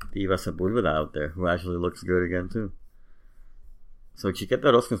Diva Sepulveda out there, who actually looks good again too. So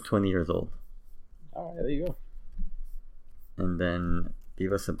Chiqueta Rosco's 20 years old. All right, there you go. And then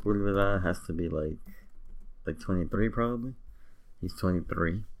Diva Sepulveda has to be like 23 probably. He's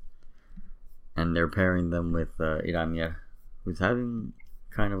 23. And they're pairing them with Iranier, who's having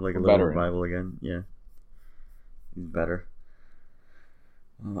kind of like a little Veteran. revival again. Yeah. He's better.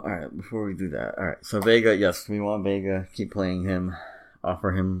 Alright, before we do that. Alright, so Vega, yes, we want Vega. Keep playing him.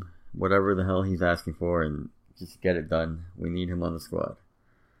 Offer him whatever the hell he's asking for and just get it done. We need him on the squad.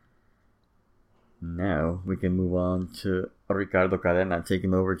 Now we can move on to Ricardo Cadena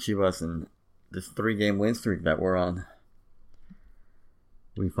taking over Chivas and this 3-game win streak that we're on.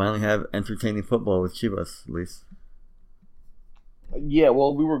 We finally have entertaining football with Chivas, at least. Yeah,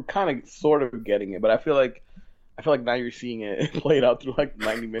 well, we were kind of sort of getting it, but I feel like now you're seeing it played out through like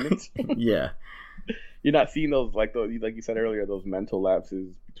 90 minutes. Yeah. You're not seeing those like you said earlier, those mental lapses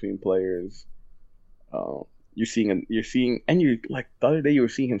between players. You're seeing, and you're like the other day you were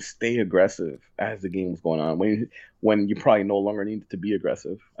seeing him stay aggressive as the game was going on when you probably no longer needed to be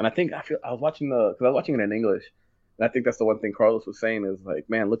aggressive. And I was watching because I was watching it in English, and I think that's the one thing Carlos was saying is like,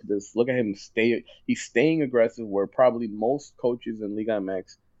 man, look at this, look at him he's staying aggressive where probably most coaches in Liga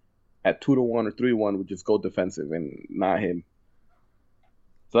MX at 2-1 or 3-1 would just go defensive and not him.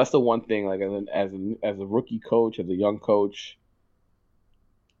 So that's the one thing, like as a rookie coach, as a young coach,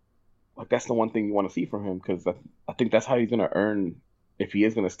 like that's the one thing you want to see from him because I think that's how he's gonna earn. If he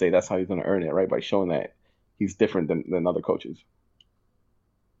is gonna stay, that's how he's gonna earn it, right? By showing that he's different than other coaches.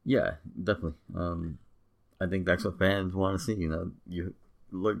 Yeah, definitely. I think that's what fans want to see.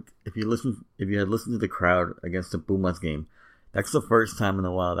 look, if you had listened to the crowd against the Pumas game, that's the first time in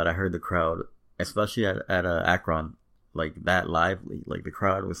a while that I heard the crowd, especially at Akron, like that lively. Like the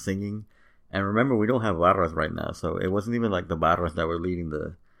crowd was singing. And remember, we don't have barras right now, so it wasn't even like the barras that were leading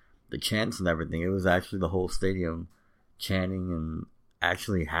the chants and everything. It was actually the whole stadium chanting and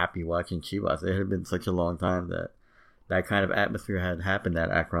actually happy watching Chivas. It had been such a long time that kind of atmosphere had happened at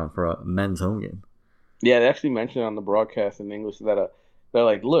Akron for a men's home game. Yeah, they actually mentioned on the broadcast in English that they're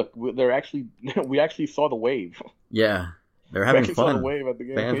like, look, they're actually we actually saw the wave. Yeah, they're We having actually saw the fun. wave at the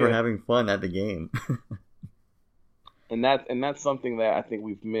game. Fans were Yeah. having fun at the game. And that's something that I think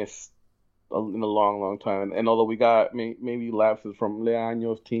we've missed in a long, long time. And although we got maybe lapses from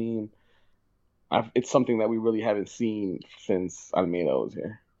Leaño's team, it's something that we really haven't seen since Almeida was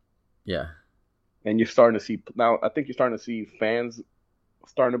here. Yeah. And you're starting to see now. I think you're starting to see fans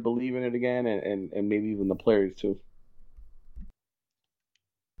starting to believe in it again, and maybe even the players too.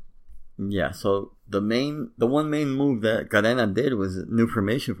 Yeah, so the one main move that Cadena did was new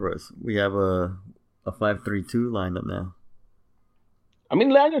formation for us. We have a 5-3-2 lineup now. I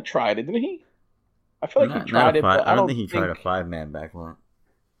mean, Leaño tried it, didn't he? I feel like he tried it, but I don't think he tried a 5-man back line.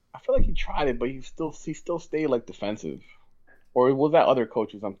 I feel like he tried it, but he still stayed like defensive. Or was that other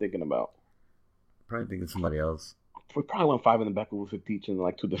coaches I'm thinking about? Probably think it's somebody else. We probably went 5 in the back of Vucetic and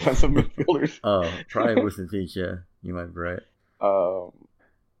like 2 defensive midfielders. Oh, probably Vucetic, yeah. You might be right.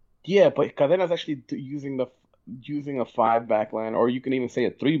 Yeah, but Cadena's actually using a 5 back line, or you can even say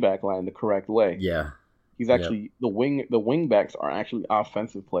a 3 back line the correct way. Yeah. He's actually the wing backs are actually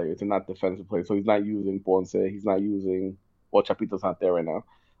offensive players and not defensive players. So he's not using Ponce. He's not using Chapito's not there right now.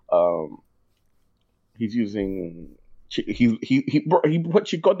 He's using he put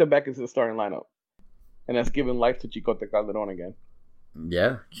Chicote back into the starting lineup, and that's given life to Chicote Calderon again.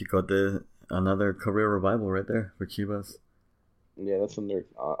 Yeah, Chicote, another career revival right there for Chivas. Yeah, that's under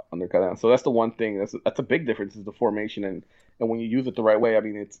Cadena. So that's the one thing that's a big difference is the formation, and when you use it the right way. I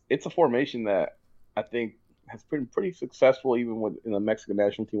mean, it's a formation that I think has been pretty successful even in the Mexican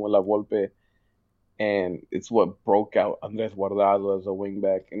national team with La Volpe. And it's what broke out Andres Guardado as a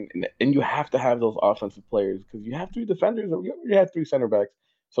wingback. And you have to have those offensive players because you have 3 defenders or you have 3 center backs.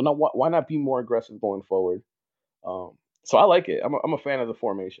 So now why not be more aggressive going forward? So I like it. I'm a fan of the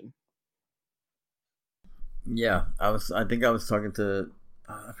formation. Yeah, I think I was talking to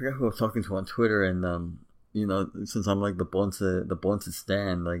I forgot who I was talking to on Twitter, and since I'm like the Ponce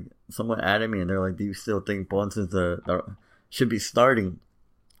stan, like someone added me and they're like, "Do you still think Ponce should be starting?"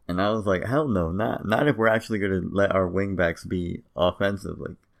 And I was like, hell no, not if we're actually going to let our wingbacks be offensive,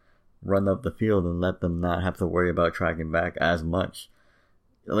 like run up the field and let them not have to worry about tracking back as much.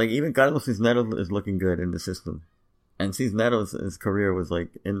 Like even Carlos Cisneros is looking good in the system, and Cisneros' his career was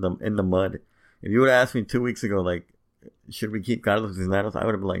like in the mud. If you would have asked me 2 weeks ago, like, should we keep Carlos Cisneros, I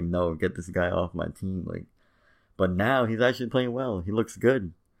would have been like, no, get this guy off my team. Like, but now he's actually playing well. He looks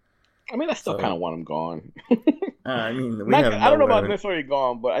good. I mean, I still kind of want him gone. I mean, I don't know about necessarily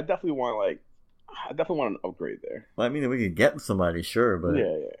gone, but I definitely want an upgrade there. Well, I mean, if we could get somebody, sure, but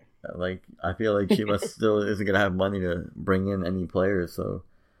yeah. Like, I feel like Chivas still isn't gonna have money to bring in any players, so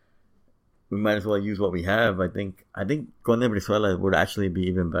we might as well use what we have. I think Conde Brizuela would actually be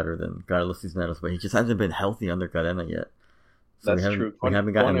even better than Carlos Cisneros, but he just hasn't been healthy under Cadena yet. So That's true. We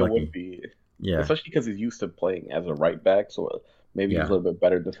haven't gotten lucky. Would be, yeah, especially because he's used to playing as a right back, so maybe he's a little bit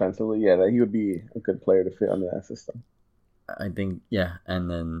better defensively. Yeah, that he would be a good player to fit under that system. I think, yeah, and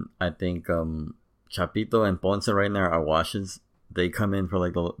then I think Chapito and Ponce right now are washes. They can come in for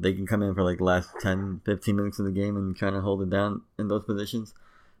the last 10, 15 minutes of the game and trying to hold it down in those positions.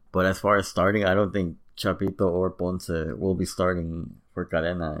 But as far as starting, I don't think Chapito or Ponce will be starting for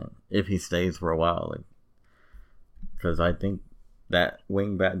Cadena if he stays for a while. Like, because I think that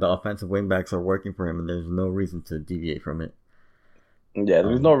the offensive wingbacks are working for him, and there's no reason to deviate from it. Yeah,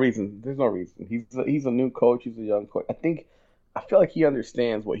 there's no reason. There's no reason. He's a new coach. He's a young coach. I feel like he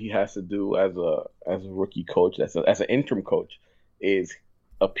understands what he has to do as a rookie coach, as an interim coach, is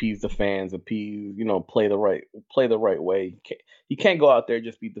appease the fans, play the right way. He can't go out there and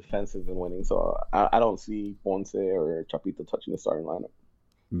just be defensive and winning. So I don't see Ponce or Chapito touching the starting lineup.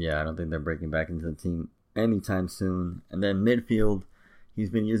 Yeah, I don't think they're breaking back into the team anytime soon. And then midfield, he's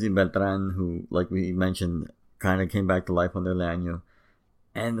been using Beltran, who, like we mentioned, kind of came back to life under Leaño.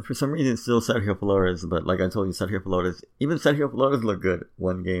 And for some reason, it's still Sergio Flores. But like I told you, Sergio Flores looked good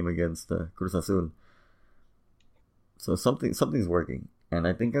one game against Cruz Azul. So something's working. And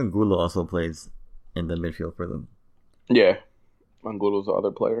I think Angulo also plays in the midfield for them. Yeah, Angulo's the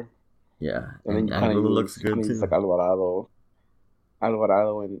other player. Yeah, and then Angulo looks good too. Like Alvarado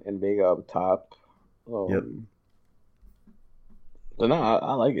and Vega up top. Yep. But no,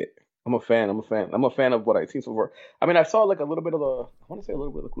 I like it. I'm a fan. I'm a fan. I'm a fan of what I've seen so far. I mean, I saw like a little bit of the. I want to say a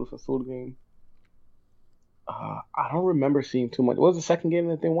little bit of the Cruz Azul game. I don't remember seeing too much. What was the second game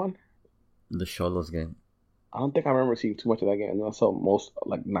that they won? The Cholos game. I don't think I remember seeing too much of that game. And I saw most,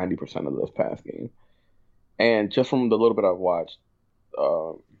 like 90% of this past game. And just from the little bit I've watched,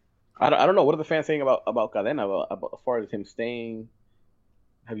 uh, I don't know. What are the fans saying about Cadena, about as far as him staying?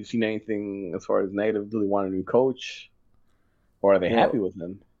 Have you seen anything as far as negative? Do they want a new coach, or are they happy Well, with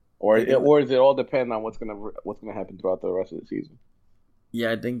him, or I think, or does it all depend on what's gonna happen throughout the rest of the season?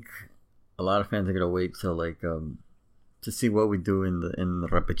 yeah, I think a lot of fans are gonna wait till like to see what we do in the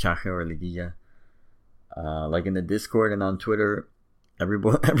repechaje or liguilla. Like in the Discord and on Twitter,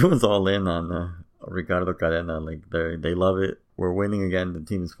 everyone's all in on Ricardo Cadena. Like they love it. We're winning again. The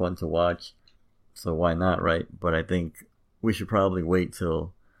team is fun to watch, so why not, right? But I think we should probably wait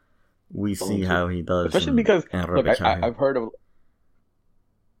till we see how he does, Especially because in look, repechaje.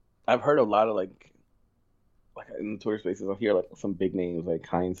 I've heard a lot of like in the Twitter spaces. I'll hear like some big names like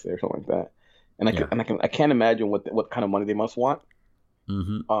Heinz or something like that, and Yeah. I can't imagine what kind of money they must want.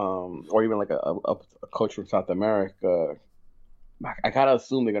 Mm-hmm. Or even like a coach from South America. I gotta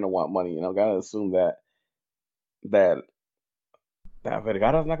assume they're gonna want money. Gotta assume that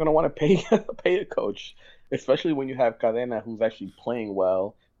Vergara's not gonna want to pay pay a coach, especially when you have Cadena who's actually playing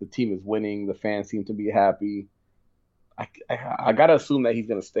well. The team is winning. The fans seem to be happy. I gotta assume that he's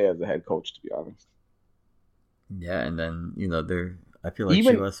gonna stay as the head coach. To be honest, Yeah, and then they're. I feel like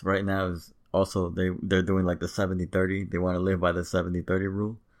even Chivas right now is also they're doing like the 70-30. They want to live by the 70-30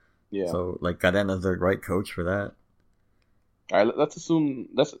 rule. yeah. So like Cadena's the right coach for that. All right, let's assume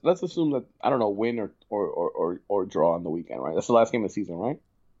that I don't know win or draw on the weekend, right? That's the last game of the season, right?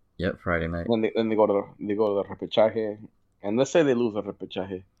 Yep, Friday night. Then they go to the repechaje, and let's say they lose the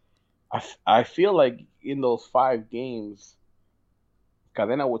repechaje. I feel like in those 5 games,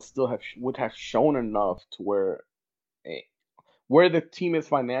 Cadena would have shown enough to where the team is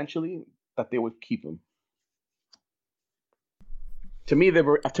financially that they would keep him. To me,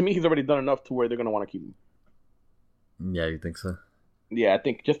 he's already done enough to where they're gonna want to keep him. Yeah, you think so? Yeah, I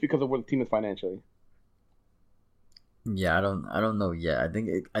think just because of where the team is financially. Yeah, I don't know yet. I think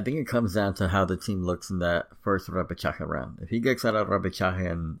it comes down to how the team looks in that first repechaje round. If he gets out of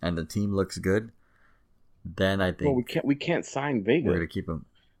repechaje and the team looks good, then I Well, think we can't sign we're Vega. gonna keep him.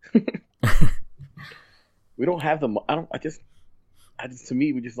 We don't have the. I just to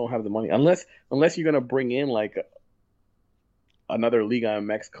me we just don't have the money unless you're gonna bring in like another Liga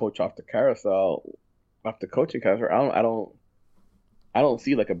MX coach off the carousel, off the coaching carousel. I don't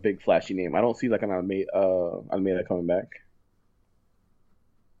see like a big flashy name. I don't see like an Almeida coming back.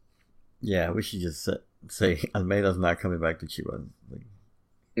 Yeah, we should just say Almeida's not coming back to Chivas. Like,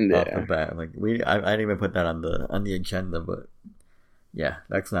 off the Yeah, bat, like I didn't even put that on the agenda, but yeah,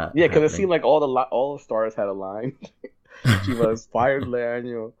 that's not yeah, because it happening. seemed like all the stars had aligned. Chivas fired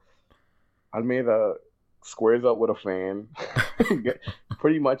Leaño. Almeida squares up with a fan.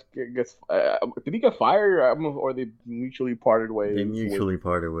 Pretty much gets. Did he get fired, or they mutually parted ways? They mutually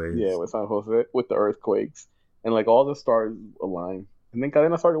parted ways. Yeah, with San Jose with the earthquakes, and like all the stars aligned, and then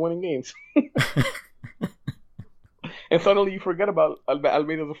Cadena started winning games, and suddenly you forget about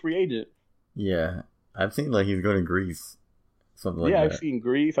Almeida's a free agent. Yeah, I've seen like he's going to Greece, something like Yeah, I've that. seen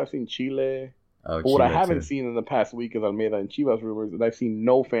Greece, I've seen Chile. Oh, But what I Chile haven't too. seen in the past week is Almeida and Chivas rumors, and I've seen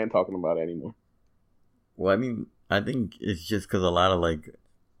no fan talking about it anymore. Well, I mean, I think it's just because a lot of like,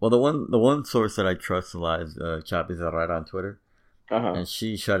 well, the one source that I trust a lot is Chapi Zarrara on Twitter, Uh-huh. and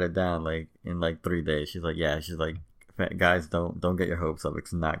she shut it down like in like 3 days. She's like, yeah, she's like, guys, don't get your hopes up.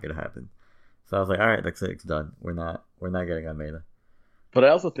 It's not gonna happen. So I was like, all right, that's it. It's done. We're not getting Almeida. But I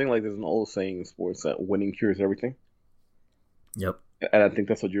also think like there's an old saying in sports that winning cures everything. Yep. And I think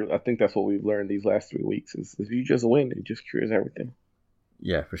I think that's what we've learned these last 3 weeks is if you just win, it just cures everything.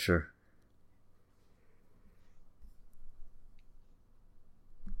 Yeah, for sure.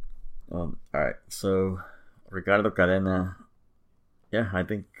 All right. So Ricardo Cadena, yeah, I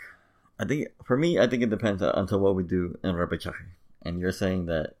think for me, I think it depends until what we do in repechaje. And you're saying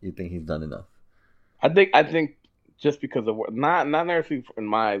that you think he's done enough. I think just because of not necessarily in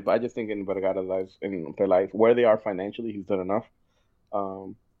my eyes, but I just think in Vergara's life, in their life, where they are financially, he's done enough.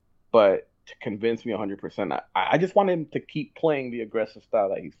 But to convince me 100%, I just want him to keep playing the aggressive style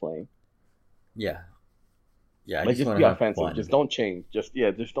that he's playing. Yeah. Yeah, I Like just just want be to have offensive. fun. Just don't change. Just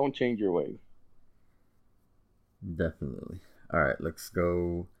don't change your ways. Definitely. All right, let's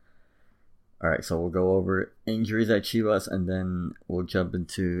go. All right, so we'll go over injuries at Chivas, and then we'll jump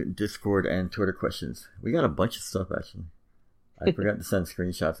into Discord and Twitter questions. We got a bunch of stuff, actually. I forgot to send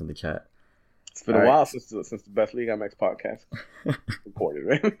screenshots in the chat. It's been All a right. while since the Best League MX podcast recorded,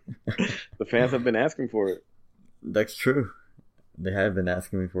 man. The fans have been asking for it. That's true. They have been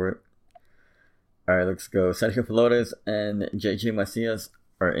asking me for it. All right, let's go. Sergio Flores and JJ Macias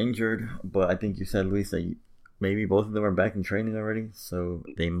are injured, but I think you said, Luis, that maybe both of them are back in training already, so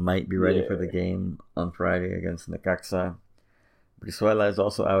they might be ready for the game on Friday against Necaxa. Brizuela is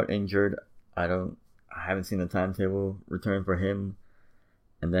also out injured. I haven't seen the timetable return for him.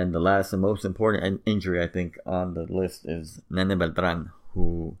 And then the last and most important injury, I think, on the list is Nene Beltran,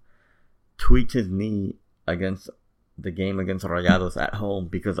 who tweaked his knee against the game against Rayados at home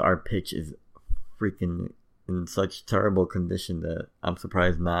because our pitch is freaking in such terrible condition that I'm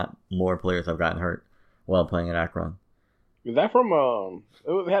surprised not more players have gotten hurt while playing at Akron. Is that from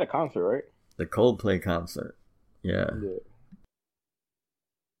they had a concert, right? The Coldplay concert. Yeah.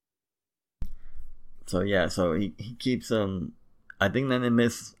 So he keeps I think Nene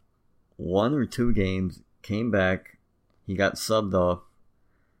missed 1 or 2 games, came back, he got subbed off,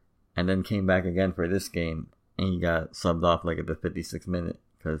 and then came back again for this game, and he got subbed off like at the 56th minute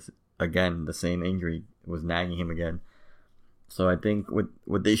because, again, the same injury was nagging him again. So I think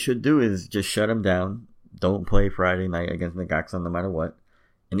what they should do is just shut him down. Don't play Friday night against Necaxa no matter what.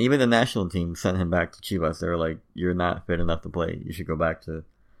 And even the national team sent him back to Chivas. They were like, "You're not fit enough to play. You should go back to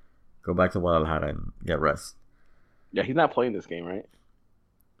Guadalajara and get rest." Yeah, he's not playing this game, right?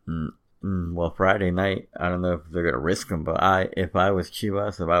 Well, Friday night, I don't know if they're gonna risk him, but if I was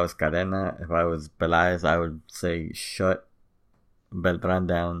Chivas, if I was Cadena, if I was Pelaez, I would say shut Beltran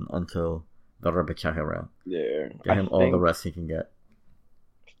down until the repechaje round. Yeah, get him all the rest he can get.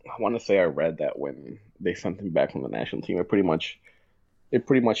 I want to say I read that when they sent him back from the national team, it pretty much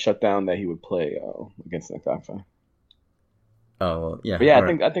shut down that he would play against Necaxa. Oh well, yeah. But yeah, I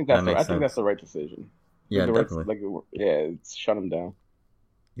think that's the right decision. Yeah, definitely. It's shut him down.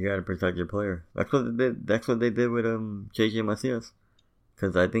 You gotta protect your player. That's what they did. That's what they did with JJ Macias,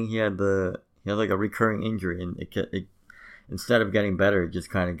 because I think he had like a recurring injury, and it instead of getting better, it just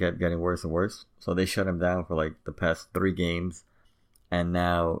kind of kept getting worse and worse. So they shut him down for like the past 3 games, and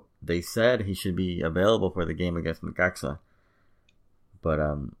now they said he should be available for the game against Necaxa. But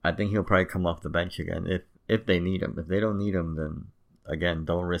I think he'll probably come off the bench again if they need him. If they don't need him, then again,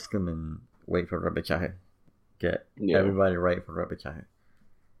 don't risk him and wait for repechaje. Get everybody right for repechaje.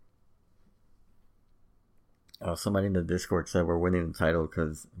 Somebody in the Discord said we're winning the title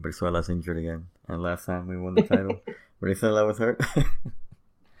because Brizuela's injured again. And last time we won the title, Brizuela was hurt.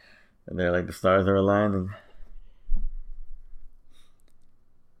 And they're like, the stars are aligning.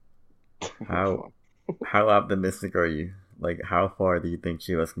 How optimistic are you? Like, how far do you think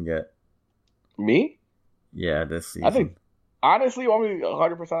Chivas can get? Me? Yeah, this season. I think, honestly,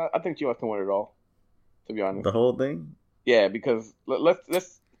 100%, I think Chivas can win it all, to be honest. The whole thing? Yeah, because let's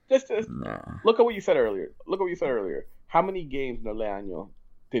look at what you said earlier. How many games in the año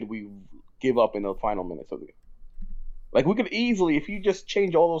did we give up in the final minutes of the game? Like, we could easily, if you just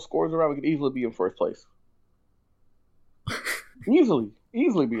change all those scores around, we could easily be in first place. Easily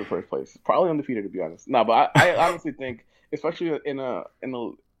be in first place. Probably undefeated, to be honest. No, but I honestly think, especially in Liga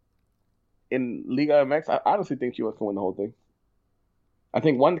MX, I honestly think Chivas can win the whole thing. I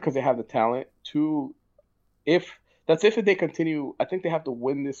think 1, because they have the talent. 2, if they continue, I think they have to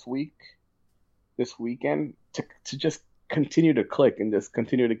win this weekend to just continue to click and just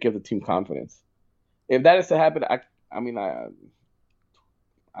continue to give the team confidence. If that is to happen,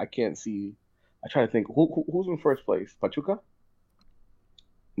 I can't see. I try to think who's in first place. Pachuca.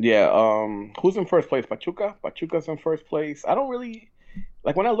 Yeah. Who's in first place? Pachuca. Pachuca's in first place. I don't really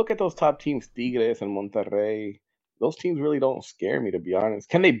like when I look at those top teams, Tigres and Monterrey. Those teams really don't scare me, to be honest.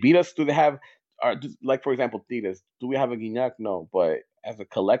 Can they beat us? Do they have? Like, for example, Tigres, do we have a Guiñac? No, but as a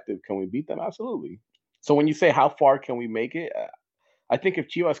collective, can we beat them? Absolutely. So when you say how far can we make it, I think if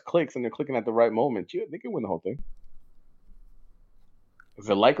Chivas clicks and they're clicking at the right moment, they can win the whole thing. Is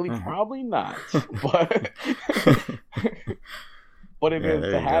it likely? Probably not. But but if it's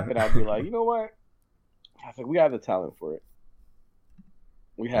to happen, I'd be like, you know what? I think we have the talent for it.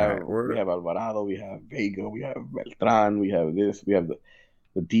 We have Alvarado, we have Vega, we have Beltran, we have this, we have the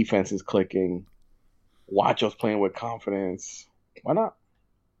defense is clicking. Guacho's playing with confidence. Why not?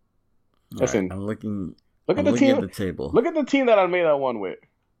 Listen, I'm looking at the table. Look at the team that Almeida won with.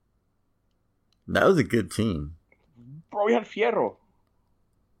 That was a good team. Bro, we had Fierro.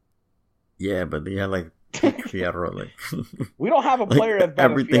 Yeah, but they had like Fierro. Like we don't have a player as bad.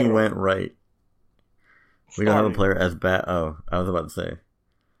 Everything went right. We don't have a player as bad. Oh, I was about to say.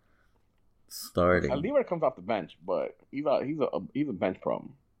 Starting. Oliver comes off the bench, but he's a bench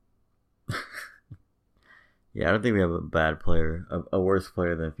problem. Yeah, I don't think we have a bad player, a worse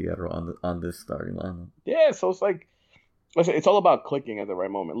player than Fierro on this starting lineup. Yeah, so it's like, listen, it's all about clicking at the right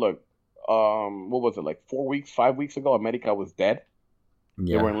moment. Look, what was it, like 4 weeks, 5 weeks ago? America was dead.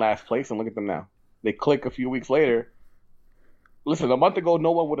 They were Yeah. in last place, and look at them now. They click a few weeks later. Listen, a month ago,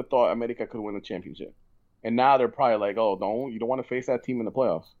 no one would have thought America could win the championship, and now they're probably like, "Oh, you don't want to face that team in the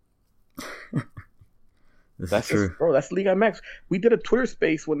playoffs." This is That's just, true. bro. That's Liga MX. We did a Twitter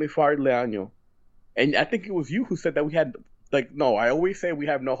space when they fired Leaño, and I think it was you who said that we had like, no. I always say we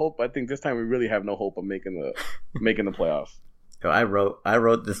have no hope, but I think this time we really have no hope of making the playoffs. Yo, I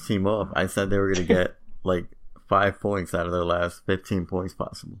wrote this team off. I said they were gonna get like 5 points out of their last 15 points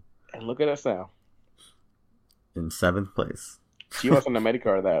possible. And look at us now. In 7th place. Chivas and America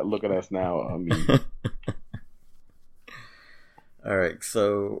are that. Look at us now. I mean, all right.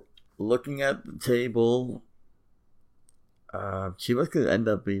 So looking at the table, Chivas could end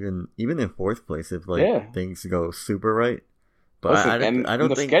up even in 4th place if things go super right. But listen, I don't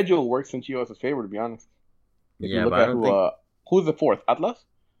the think schedule works in Chivas' favor, to be honest. If yeah, you look but I at don't think who's the 4th? Atlas.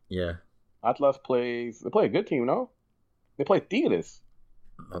 yeah. Atlas they play a good team, no? They play Tigres.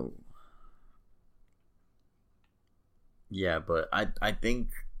 Oh. Yeah, but I think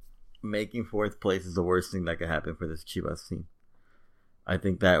making 4th place is the worst thing that could happen for this Chivas team. I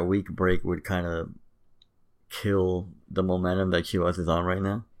think that week break would kind of kill the momentum that Chivas is on right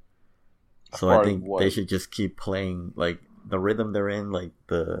now. So I think they should just keep playing like the rhythm they're in, like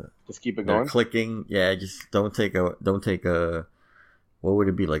just keep it they're going. clicking. Yeah, just don't take a what would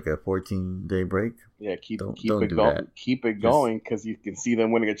it be, like a 14-day break? Yeah, keep don't it do going. that. Keep it going because you can see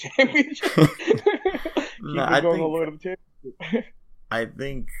them winning a championship. No, Keep it going all the way to the championship. I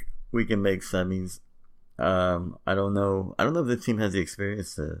think we can make semis. I don't know if the team has the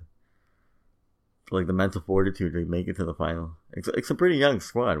experience to, like, the mental fortitude to make it to the final. It's a pretty young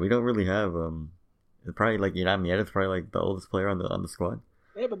squad. We don't really have it's probably like It's probably like the oldest player on the squad.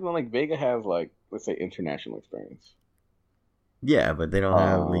 Yeah, but then like Vega has like, let's say, international experience. Yeah, but they don't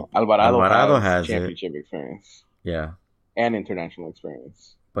have Alvarado has has championship experience. Yeah, and international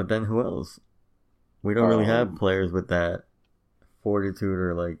experience. But then who else? We don't really have players with that fortitude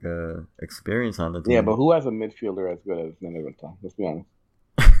or like experience on the team. Yeah, but who has a midfielder as good as Nene Beltran? Let's be honest.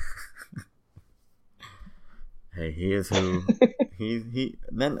 Hey, he is who he.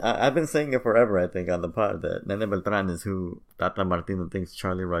 Then I've been saying it forever. I think on the pod that Nene Beltran is who Tata Martino thinks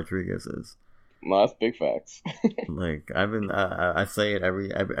Charlie Rodriguez is. No, that's big facts. Like I say it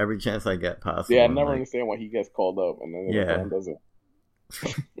every chance I get possible. Yeah, I never understand why he gets called up and then Beltran doesn't.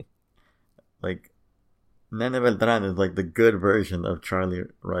 Like, Nene Beltran is like the good version of Charlie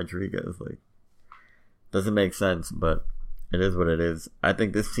Rodriguez. Like, doesn't make sense, but it is what it is. I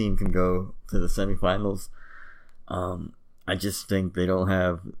think this team can go to the semifinals. I just think they don't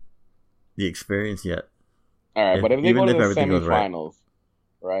have the experience yet. All right, but if they go to the semifinals,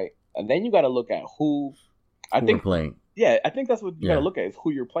 right, and then you got to look at who we're playing. Yeah, I think that's what you got to look at is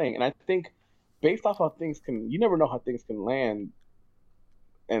who you're playing, and I think based off how you never know how things can land.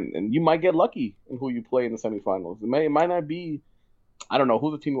 And you might get lucky in who you play in the semifinals. It might not be, I don't know,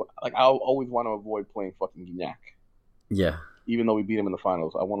 who's the team. Like, I always want to avoid playing fucking Gignac. Yeah. Even though we beat him in the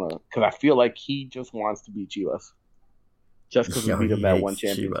finals. Because I feel like he just wants to beat Chivas. Just because we beat him that one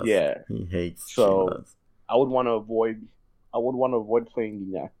champion. Chivas. Yeah. He hates Chivas. So I would want to avoid playing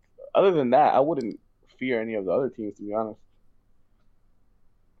Gignac. Other than that, I wouldn't fear any of the other teams, to be honest.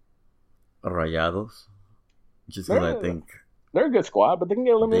 Rayados. Just because I think they're a good squad, but they can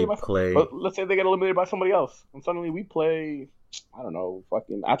get eliminated but let's say they get eliminated by somebody else. And suddenly we play, I don't know,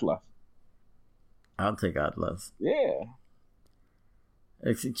 fucking Atlas. I'll take Atlas. Yeah.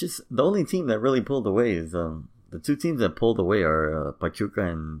 It's just the only team that really pulled away is the two teams that pulled away are Pachuca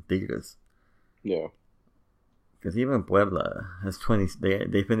and Tigres. Yeah. Because even Puebla has 20.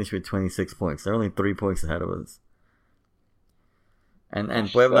 They finished with 26 points. They're only 3 points ahead of us.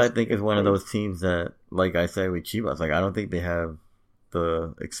 And Puebla, I think, is one of those teams that, like I said with Chivas, like I don't think they have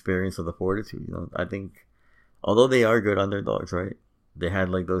the experience or the fortitude. You know, I think, although they are good underdogs, right? They had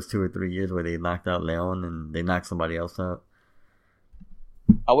like those 2 or 3 years where they knocked out Leon and they knocked somebody else out.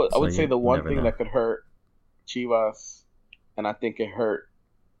 I would say the one thing that could hurt Chivas, and I think it hurt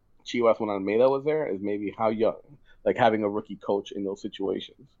Chivas when Almeida was there, is maybe how young, like having a rookie coach in those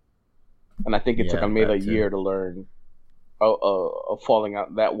situations. And I think it took Almeida a year to learn. Falling out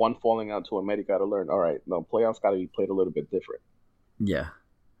to America to learn. All right, no, playoffs got to be played a little bit different. Yeah,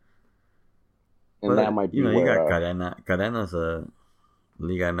 and that might be. You got Cadena. Cadena's a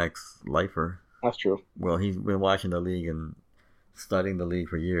Liga MX lifer. That's true. Well, he's been watching the league and studying the league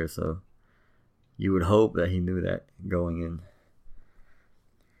for years, so you would hope that he knew that going in.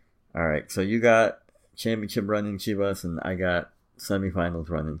 All right, so you got championship run in Chivas, and I got semifinals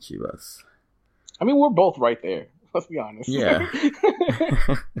run in Chivas. I mean, we're both right there. Let's be honest. Yeah.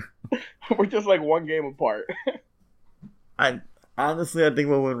 We're just like one game apart. I honestly, I think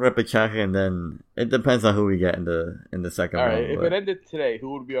we'll win repechaje, and then it depends on who we get in the second All round. right, if it ended today,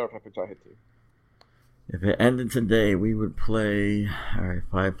 who would be our repechaje team? If it ended today, we would play. All right,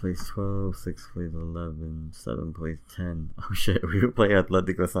 5 plays 12, 6 plays 11, 7 plays 10. Oh shit, we would play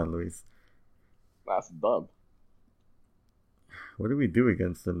Atlético San Luis. That's a dub. What did we do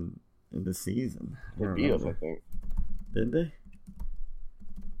against them in the season? They beat us, I think. Did they?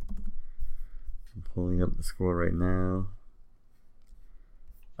 I'm pulling up the score right now.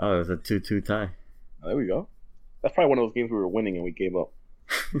 Oh, it was a 2-2 tie. Oh, there we go. That's probably one of those games we were winning and we gave up.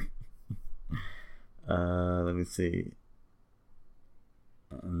 Let me see.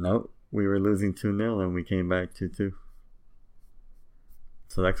 Nope, we were losing 2-0 and we came back 2-2.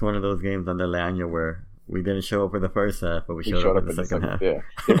 So that's one of those games under Leaño where we didn't show up for the first half, but we showed up in the second half. Yeah,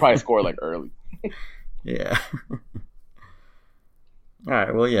 they probably scored like early. Yeah. All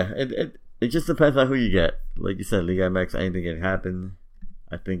right. Well, yeah. It just depends on who you get. Like you said, Liga MX, anything can happen.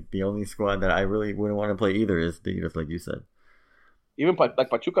 I think the only squad that I really wouldn't want to play either is Tigres, like you said. Even like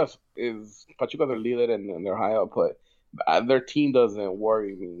Pachuca's their leader and they're high up, but their team doesn't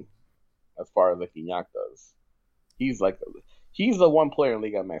worry me as far as like Iñak does. He's the one player in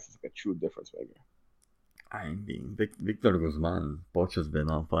Liga MX that's like a true difference maker. I mean, Victor Guzman, Pocho's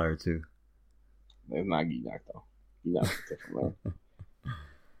been on fire too. It's not Guiñac though. Guiñac's different, man.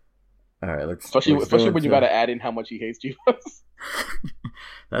 All right, especially when you got to add in how much he hates Chivas.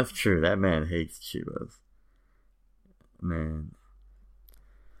 That's true. That man hates Chivas. Man.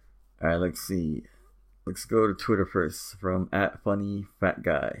 All right, let's see. Let's go to Twitter first from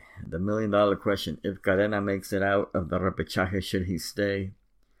 @funnyfatguy. The $1 million question: if Cadena makes it out of the repechaje, should he stay?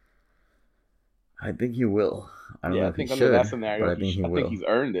 I think he will. I don't know if he should, under that scenario, but I think he will. I think he's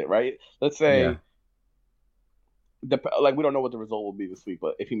earned it, right? Let's say, like we don't know what the result will be this week,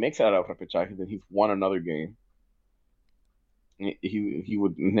 but if he makes it out of repechaje, then he's won another game. He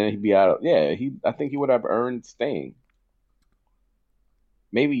would, and then he'd be out. I think he would have earned staying.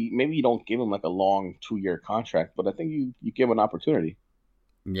 Maybe you don't give him like a long 2-year contract, but I think you give him an opportunity.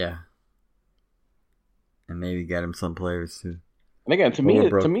 Yeah, and maybe get him some players too. And again, to me,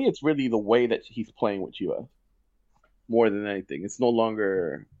 it's really the way that he's playing with Chivas more than anything. It's no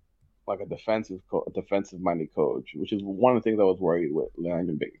longer like a defensive-minded coach, which is one of the things I was worried with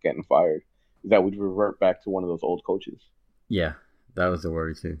Leandro getting fired, is that we'd revert back to one of those old coaches. Yeah, that was the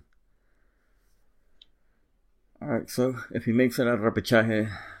worry too. All right, so if he makes it out of repechaje,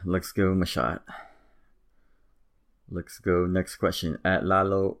 let's give him a shot. Let's go next question.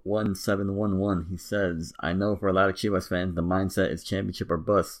 @Lalo1711, he says, I know for a lot of Chivas fans, the mindset is championship or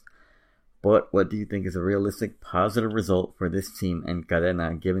bust. But what do you think is a realistic positive result for this team and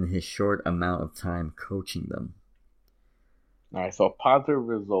Cadena given his short amount of time coaching them? All right, so a positive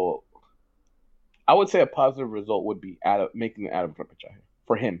result. I would say a positive result would be making it out of repechaje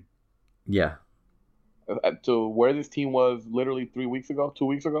for him. Yeah. To where this team was literally 2 weeks ago,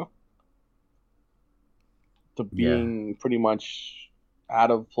 to being pretty much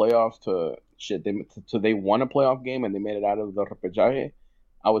out of playoffs to shit. They won a playoff game and they made it out of the repechaje.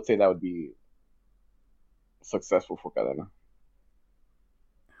 I would say that would be successful for Cadena.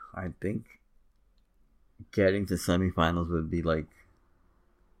 I think getting to semifinals would be like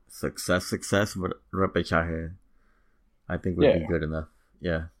success, but repechaje I think would be good enough.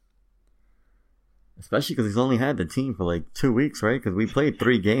 Yeah. Especially because he's only had the team for like 2 weeks, right? Because we played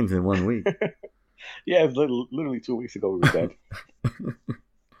 3 games in 1 week. Yeah, it's literally 2 weeks ago we were dead.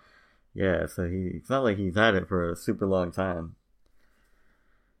 Yeah, so it's not like he's had it for a super long time.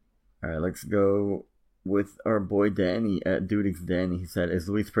 All right, let's go with our boy Danny @DudixDanny. He said, is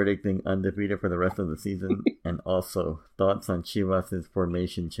Luis predicting undefeated for the rest of the season? And also, thoughts on Chivas'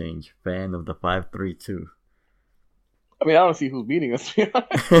 formation change? Fan of the 5-3-2. I mean, I don't see who's beating us, to be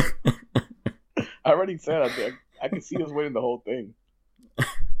honest. I already said I can see us winning the whole thing.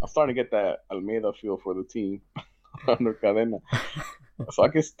 I'm starting to get that Almeida feel for the team under Cadena. So I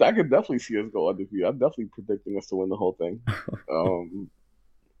could definitely see us go undefeated. I'm definitely predicting us to win the whole thing.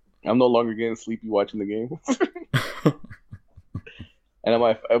 I'm no longer getting sleepy watching the game. And am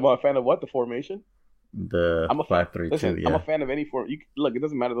I a fan of what? The formation? I'm a 5-3-2. Yeah. I'm a fan of any form. Look, it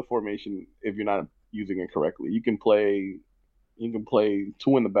doesn't matter the formation if you're not using it correctly. You can play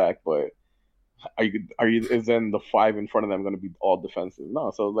 2 in the back, but is then the 5 in front of them going to be all defensive?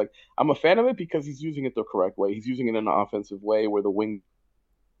 No. So like, I'm a fan of it because he's using it the correct way. He's using it in an offensive way where the wing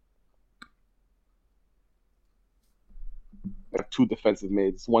have 2 defensive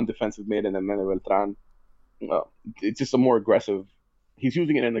mids, 1 defensive mid, and then Beltran, It's just a more aggressive. He's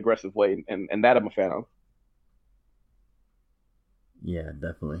using it in an aggressive way, and that I'm a fan of. Yeah,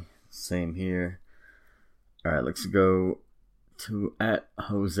 definitely. Same here. All right, let's go to at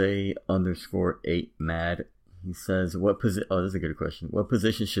Jose_8mad. He says, "What position? Oh, this is a good question. What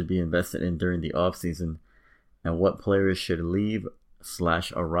position should be invested in during the off season, and what players should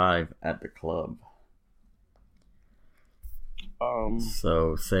leave/arrive at the club?"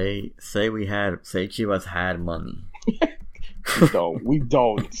 So say Chivas had money. We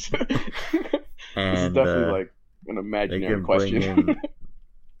don't. And this is definitely like an imaginary question. Bring in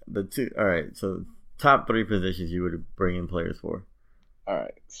the two. All right, so top 3 positions you would bring in players for. All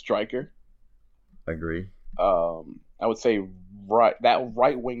right, striker. Agree. I would say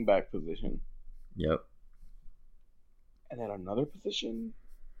right wing back position. Yep. And then another position.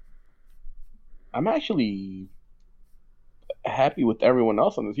 I'm actually happy with everyone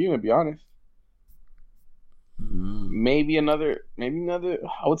else on this team, to be honest. Maybe another.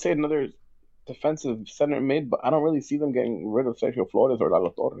 I would say another defensive center mid, but I don't really see them getting rid of Sergio Flores or Lalo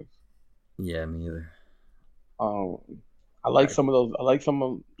Torres. Yeah, me either. I like some of those. I like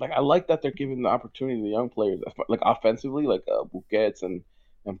that they're giving the opportunity to the young players, like offensively, like Busquets and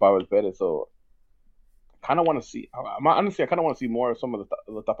Pavel Perez. So I kind of want to see. Honestly, I kind of want to see more of some of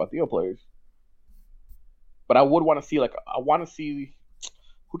the Tapatio players. But I would want to see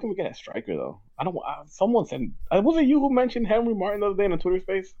who can we get at striker though? Someone said, was it you who mentioned Henry Martin the other day in a Twitter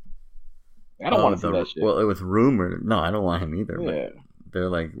space? I don't want to see that shit. Well, it was rumored. No, I don't want him either. Yeah. But they're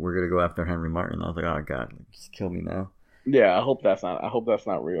like, we're gonna go after Henry Martin. I was like, oh god, just kill me now. Yeah, I hope that's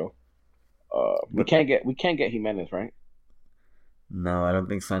not real. We can't get Jimenez, right? No, I don't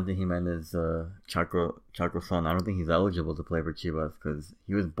think Santi Jimenez, Chaco son. I don't think he's eligible to play for Chivas because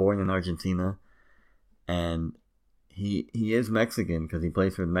he was born in Argentina, and he is Mexican because he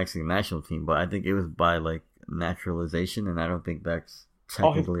plays for the Mexican national team. But I think it was by like naturalization, and I don't think that's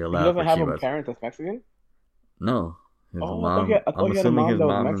technically allowed. He doesn't have a parent that's Mexican. No, his mom. I'm assuming his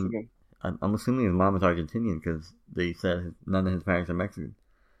mom was Mexican. I'm assuming his mom is Argentinian because they said none of his parents are Mexican.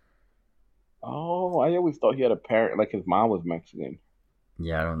 Oh, I always thought he had a parent, like his mom was Mexican.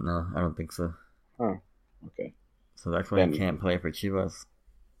 Yeah, I don't know. I don't think so. Huh. Okay. So that's why he can't play for Chivas.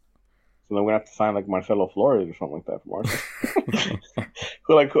 So then we're gonna have to sign like Marcelo Flores or something like that for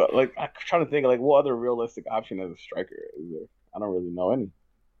Marcelo. Like I'm trying to think like what other realistic option as a striker is there? I don't really know any.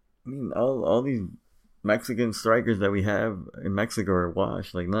 I mean, all these Mexican strikers that we have in Mexico are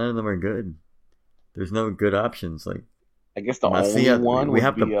washed. Like none of them are good. There's no good options. Like I guess the only one we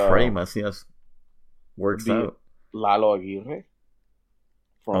have to pray Macias works out. Lalo Aguirre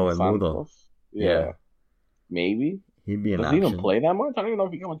from Santos. Mudo. Yeah. Maybe he'd be an option. Does he even play that much? I don't even know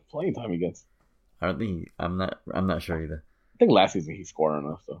if he got much playing time against. I don't think I'm not sure either. I think last season he scored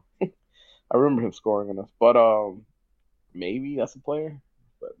enough, so I remember him scoring enough. But maybe that's a player.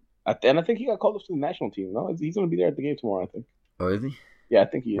 And I think he got called up to the national team. No, he's going to be there at the game tomorrow, I think. Oh, is he? Yeah, I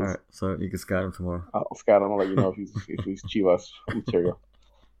think he is. All right, so you can scout him tomorrow. I'll scout him. I'll let you know if he's Chivas material.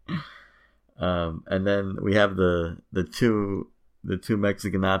 And then we have the two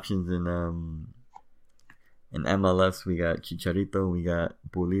Mexican options in MLS. We got Chicharito, we got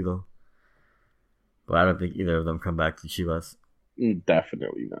Pulido. But I don't think either of them come back to Chivas.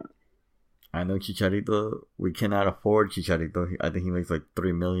 Definitely not. I know Chicharito. We cannot afford Chicharito. I think he makes like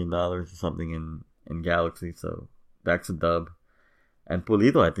 $3 million or something in Galaxy, so that's a dub. And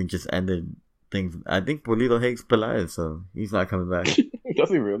Pulido, I think, just ended things. I think Pulido hates Pelaez, so he's not coming back. Does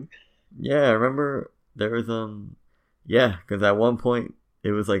he really? Yeah, I remember there was because at one point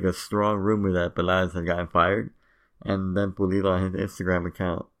it was like a strong rumor that Pelaez had gotten fired, and then Pulido on his Instagram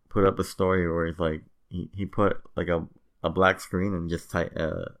account put up a story where it's like he put like a black screen and just typed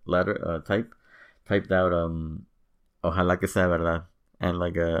out ojalá que sea verdad and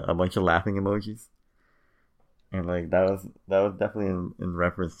like a bunch of laughing emojis, and like that was definitely in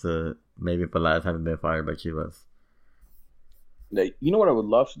reference to maybe Pelaez having been fired by Chivas. You know what I would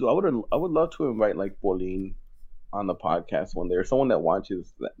love to do? I would love to invite like Pauline on the podcast one day, or someone that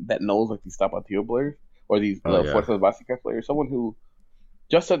watches that knows like these Tapatio players or these Fuerzas Básicas players, someone who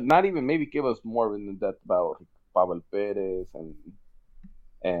just to not even maybe give us more in depth about Pavel Perez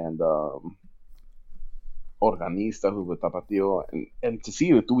and Organista who's with Tapatio, and to see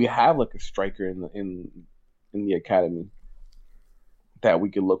do we have like a striker in the academy that we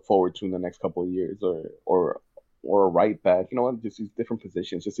could look forward to in the next couple of years, or a right back, you know what, just these different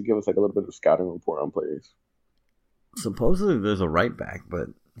positions, just to give us like a little bit of scouting report on players. Supposedly there's a right back, but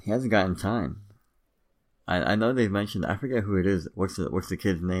he hasn't gotten time. I know they've mentioned, I forget who it is, what's the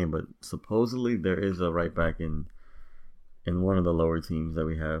kid's name, but supposedly there is a right back in one of the lower teams that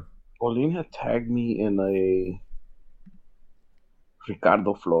we have. Pauline had tagged me in a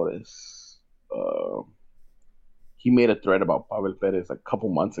Ricardo Flores. Uh, he made a thread about Pavel Perez like a couple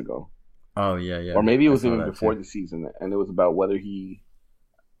months ago, Oh yeah, or yeah. maybe it I was saw even that too. before the season, and it was about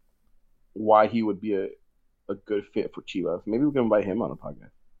why he would be a good fit for Chivas. Maybe we can invite him on the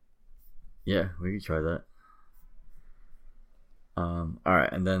podcast. Yeah, we could try that. All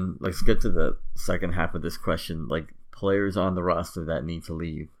right, and then let's get to the second half of this question. Like players on the roster that need to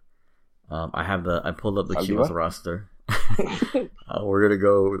leave. I pulled up the Chivas Saldivar? roster. We're gonna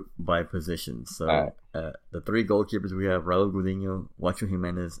go by position. All So right. the three goalkeepers we have: Raul Gudiño, Wacho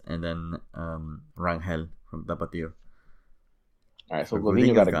Jimenez, and then Rangel from Tapatio. All right. So So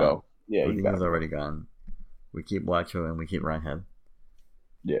Godinho Gudiño's got to gone. go. Yeah, he's got to Gudiño's go. already gone. We keep Wacho and we keep Rangel.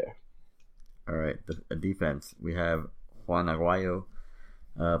 Yeah. All right, the defense we have Juan Aguayo,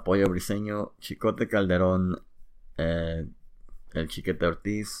 Pollo Briseño, Chicote Calderon, El Chiquete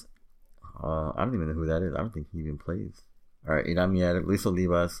Ortiz. I don't even know who that is. I don't think he even plays. All right, Iramier, Luis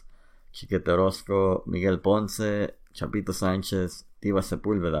Olivas, Chiquete Orozco, Miguel Ponce, Chapito Sánchez, Tiva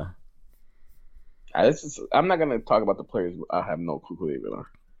Sepúlveda. I'm not gonna talk about the players. I have no clue who they even are.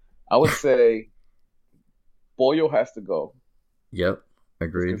 I would say Boyo has to go Yep, just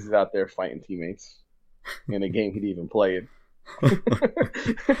agreed. because he's out there fighting teammates in a game he didn't even play in.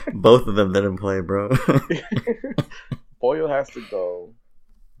 Both of them didn't play, bro. Boyo has to go.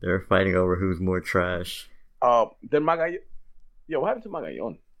 They're fighting over who's more trash. Then Magallanes. Yo, what happened to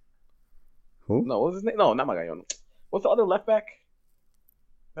Magallanes? Who? No, what was his name? No, not Magallanes. What's the other left back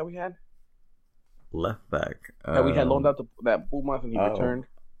that we had? Left back. That we had loaned out to that Pumas and he returned.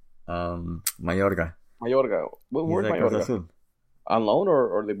 Mayorga. Mayorga. He's Where's at Cruz Mayorga? Azul. On loan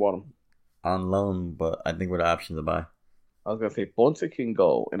or they bought him? On loan, but I think with the option to buy. I was gonna say Ponce can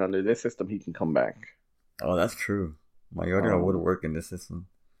go, and under this system he can come back. Oh, that's true. Mayorga would Um, work in this system.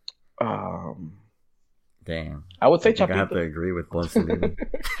 um, Damn. I would say I think I have to Chapito. agree with Ponce leaving.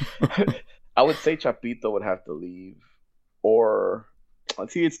 I would say Chapito would have to leave, or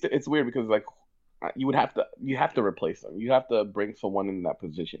see, it's weird because like you have to replace him. You have to bring someone in that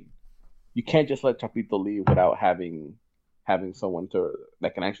position. You can't just let Chapito leave without having someone to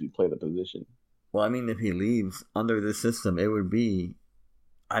that can actually play the position. Well, I mean, if he leaves under this system, it would be.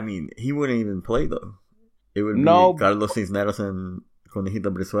 I mean, he wouldn't even play though. It would be No, Carlos Cisneros and Conejito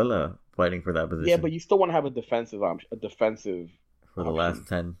Brizuela fighting for that yeah, position but you still want to have a defensive option, a defensive for the option. last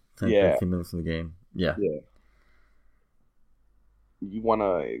 10, Yeah, 15 minutes of the game. Yeah. yeah. You want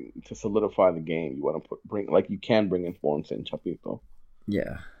to solidify the game. You want to bring like you can bring in Fonse and Chapito.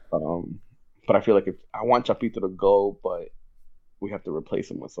 Yeah. Um, but I feel like if I want Chapito to go, but we have to replace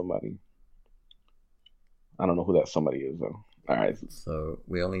him with somebody. I don't know who that somebody is though. All right, So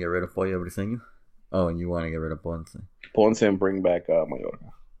we only get rid of Pollo Briseño? Oh, and you want to get rid of Ponce. Ponce and bring back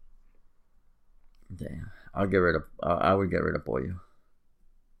Mayorga. Damn. I'll get rid of. I would get rid of Pollo.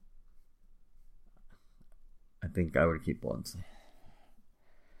 I think I would keep Ponce.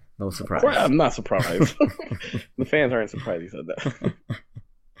 No Of surprise. course, I'm not surprised. The fans aren't surprised he said that.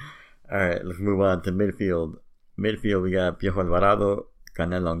 All right, let's move on to midfield. Midfield, we got Piojo Alvarado,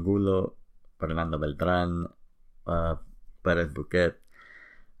 Canelo Angulo, Fernando Beltran, Perez Buquet,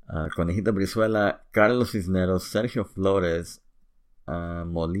 Conejito Brizuela, Carlos Cisneros, Sergio Flores,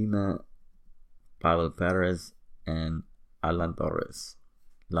 Molina, Pavel Perez, and Alan Torres.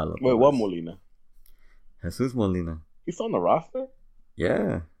 Lalo Wait, what Torres. Molina? Jesus Molina. He's on the roster?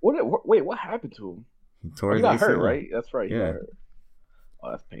 Yeah. Wait, what happened to him? He Oh, tore he his got hurt, ACL. right? That's right. He got Yeah. hurt. Oh,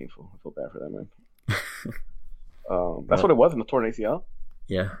 that's painful. I feel bad for that man. That's But, what it was in the torn ACL.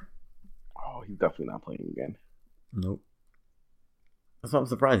 yeah. Oh, he's definitely not playing again. Nope. That's why I'm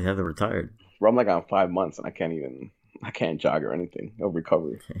surprised he hasn't retired. Bro, I'm like on 5 months and I can't jog or anything. No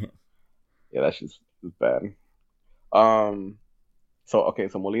recovery. Yeah, that's just it's bad.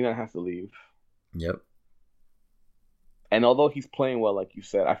 So Molina has to leave. Yep. And although he's playing well, like you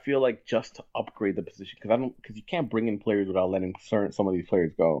said, I feel like just to upgrade the position because you can't bring in players without letting some of these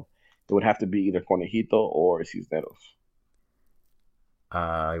players go. It would have to be either Conejito or Cisneros.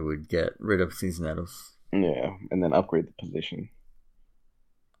 I would get rid of Cisneros. Yeah, and then upgrade the position.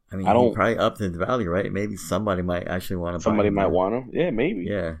 I mean, I he don't. probably upped his value, right? Maybe somebody might actually want to buy Somebody him might now. want him. Yeah, maybe.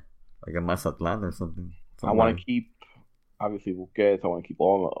 Yeah, like a Mazatlan or something. I want to keep obviously Busquets. I want to keep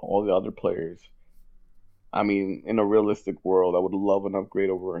all the other players. I mean, in a realistic world, I would love an upgrade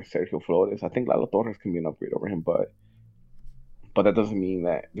over Sergio Flores. I think Lalo Torres can be an upgrade over him, but that doesn't mean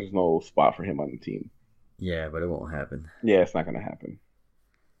that there's no spot for him on the team. Yeah, but it won't happen. Yeah, it's not going to happen.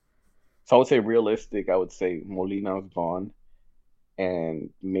 So I would say realistic. I would say Molina's gone, and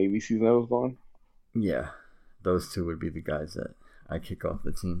maybe Cisneros gone. Yeah, those two would be the guys that I kick off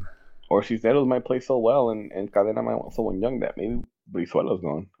the team. Or Cisneros might play so well, and Cadena might want someone young that maybe Brizuela's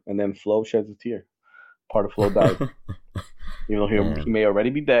gone. And then Flo sheds a tear. Part of Flo died. Even though he may already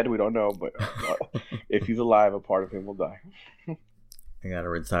be dead, we don't know. But if he's alive, a part of him will die. I gotta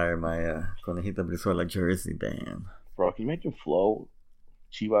retire my Conejito Brizuela jersey, damn. Bro, can you imagine Flo,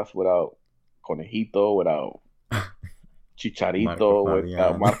 Chivas without Conejito, without Chicharito,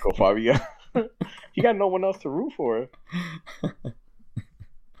 without Marco Fabian? He got no one else to root for.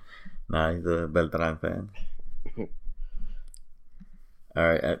 Nah, he's a Beltran fan.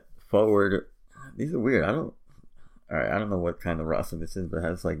 Alright, at forward, these are weird. I don't know what kind of roster this is, but it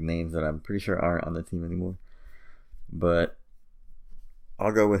has like names that I'm pretty sure aren't on the team anymore. But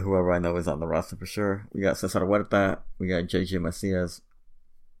I'll go with whoever I know is on the roster for sure. We got Cesar Huerta, we got JJ Macias,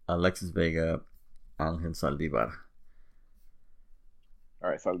 Alexis Vega, Angel Saldivar.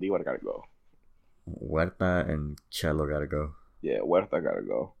 Alright, Saldivar gotta go. Huerta and Chelo gotta go. Yeah, Huerta gotta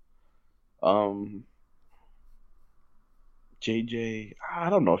go. JJ,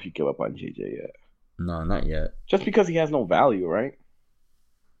 I don't know if you give up on JJ yet. No, not yet. Just because he has no value, right?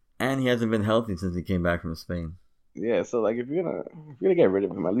 And he hasn't been healthy since he came back from Spain. Yeah, so like if you're gonna get rid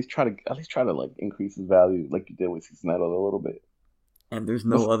of him, at least try to like increase his value like you did with Cisneros a little bit. And there's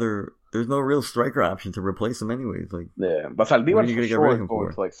no real striker option to replace him anyways. Like, yeah, but Saldivar for sure is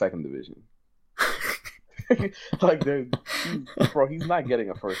going to like second division. Like, he's not getting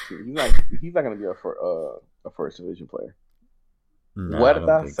a first team. He's not going to be a first division player. No,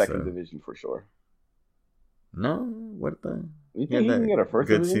 Huerta, second division for sure. No, Huerta. You think he can get a first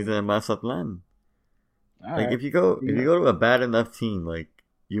good division? season in Mazatlan. All like right. if you go to a bad enough team, like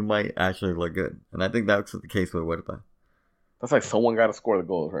you might actually look good. And I think that's the case with Huerta. That's like someone got to score the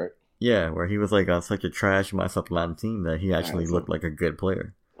goals, right? Yeah, where he was like on such a trash Mazatlan team that he actually looked like a good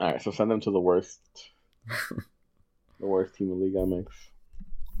player. All right, so send him to the worst team in Liga MX.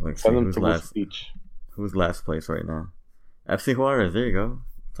 Like, send them to West Beach. Who's last place right now? FC Juarez. There you go.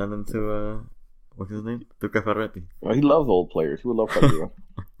 Send them to what's his name? Tuca Ferretti. Well, he loves old players. He would love Ferretti.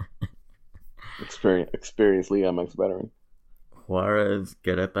 Experienced Liga MX veteran. Juarez,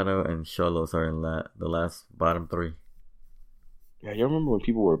 Querétaro, and Xolos are in the last bottom three. Yeah, you remember when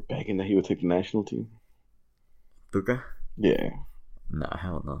people were begging that he would take the national team? Tuca? Yeah. Nah,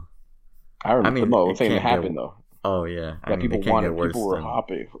 hell no. I remember. I mean, no, I'm saying it happened though. Oh yeah. Yeah, people wanted. People were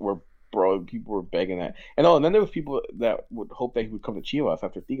hopping. People were begging that. And then there was people that would hope that he would come to Chivas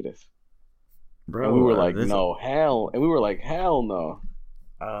after Tigres. Bro, and we were like, no, hell. And we were like, hell no.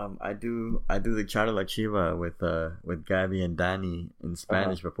 I do the Charla La Chiva with Gabby and Danny in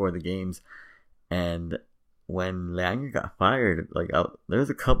Spanish before the games, and when Leaño got fired, like there was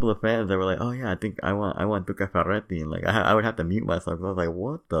a couple of fans that were like, "Oh yeah, I think I want Tuca Ferretti," and like I would have to mute myself because I was like,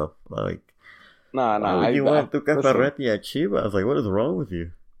 "What the like?" Nah. Why would you want Tuca Ferretti at Chiva? I was like, "What is wrong with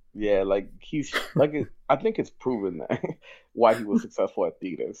you?" Yeah, like he's like I think it's proven that why he was successful at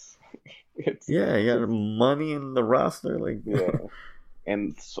Tigres. He got money in the roster, like yeah.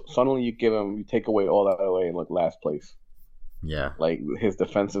 And suddenly you take away all that away and look last place. Yeah, like his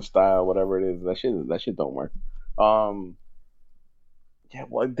defensive style, whatever it is, that shit don't work. Yeah,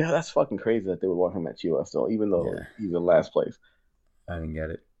 well, that's fucking crazy that they would want him at Chivas still, even though he's in last place. I didn't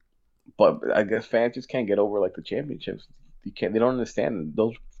get it, but I guess fans just can't get over like the championships. They don't understand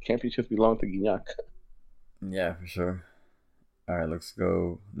those championships belong to Guignac. Yeah, for sure. All right, let's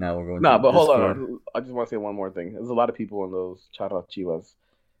go. Now we're going. But hold on. I just want to say one more thing. There's a lot of people in those Charla Chivas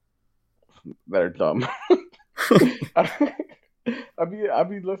that are dumb. I'd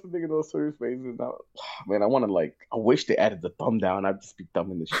be listening to those Twitter spaces now. Man, I wish they added the thumb down. I'd just be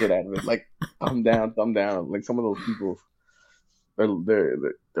thumbing the shit out of it. Like thumb down. Like some of those people, they're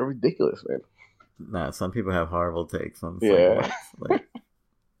ridiculous, man. Nah, some people have horrible takes on like,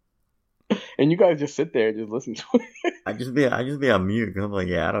 and you guys just sit there and just listen to it. I just be on mute because I'm like,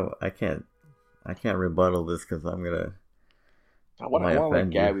 I can't rebuttal this because I'm gonna. I want like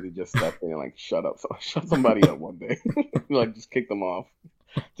Gabby to just step in and like shut somebody up one day, like just kick them off,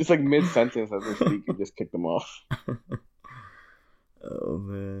 just like mid sentence as they speak, and just kick them off. Oh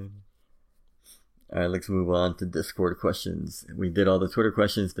man! All right, let's move on to Discord questions. We did all the Twitter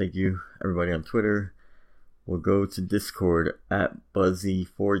questions. Thank you, everybody on Twitter. We'll go to Discord at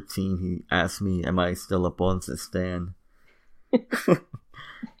Buzzy14. He asked me, "Am I still a Ponce stan?"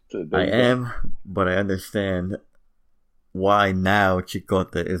 I am, but I understand why now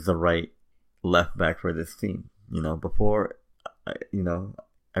Chicote is the right left back for this team. Before,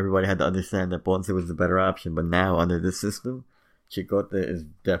 everybody had to understand that Ponce was the better option, but now under this system, Chicote is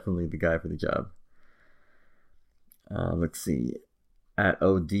definitely the guy for the job. Let's see. At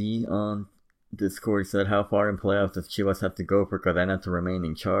OD on Discord said, how far in playoffs does Chivas have to go for Cadena to remain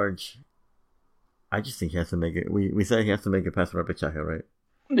in charge? I just think he has to make it. We said he has to make it past Repechaje, right?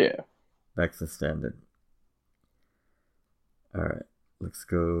 Yeah. That's the standard. All right. Let's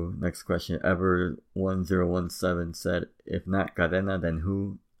go. Next question. Ever1017 said, if not Cadena, then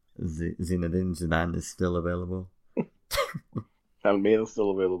who? Zinedine Zidane is still available. Almeida's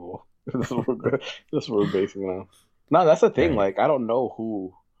still available. That's what we're basing it on. No, that's the thing. Right. Like, I don't know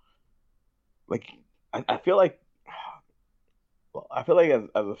who. Like, I feel like, as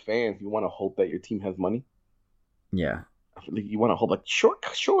a fan, you want to hope that your team has money. Yeah. I feel like you want to hope, like,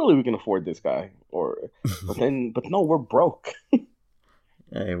 surely we can afford this guy, but no, we're broke.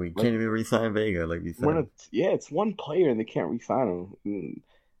 Hey, we can't even re-sign Vega, like you said. It's one player and they can't re-sign him.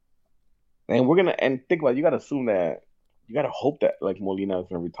 And think about it, you got to assume that you got to hope that like Molina is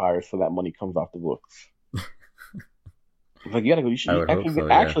going to retire so that money comes off the books. Like you got to go. You should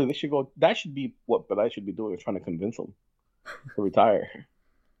actually they should go. That should be what I should be doing is trying to convince him to retire,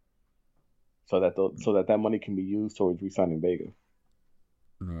 so that money can be used towards re-signing Vega.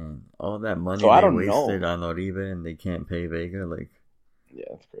 Man, all that money they wasted on Oribe and they can't pay Vega, like. Yeah,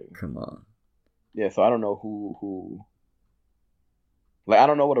 that's crazy. Come on. Yeah, so I don't know who. Like, I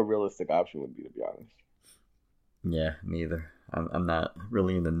don't know what a realistic option would be, to be honest. Yeah, me either. I'm not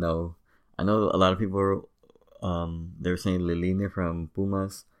really in the know. I know a lot of people are, they're saying Liline from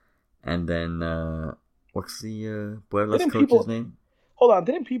Pumas, and then what's the Puebla's coach's name? Hold on,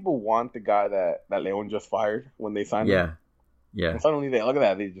 didn't people want the guy that Leon just fired when they signed him? Yeah. And suddenly look at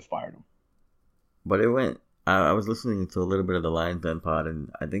that, they just fired him. But it went. I was listening to a little bit of the Lions Den pod,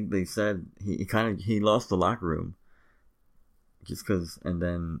 and I think they said he lost the locker room, just because, and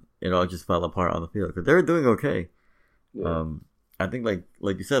then it all just fell apart on the field because they were doing okay. Yeah. I think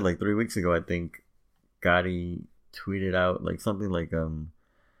like you said, like 3 weeks ago, I think Gotti tweeted out like something like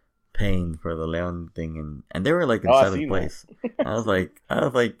paying for the Leon thing, and they were like in 7th place. I was like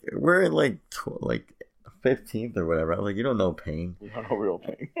we're in like 15th or whatever. I was like, you don't know pain. You don't know real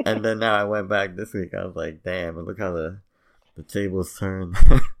pain. And then now I went back this week. I was like, damn, and look how the tables turned.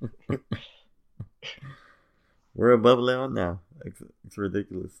 We're above Leon now. It's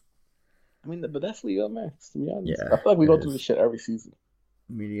ridiculous. I mean, but that's Liga Max, to be honest. Yeah, I feel like we go through this shit every season.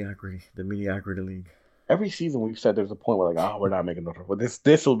 Mediocrity. The mediocrity league. Every season we've said there's a point where like, we're not making the but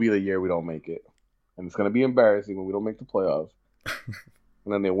this will be the year we don't make it. And it's gonna be embarrassing when we don't make the playoffs.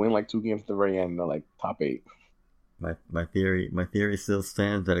 And then they win like 2 games at the very end and they're like top 8. My theory still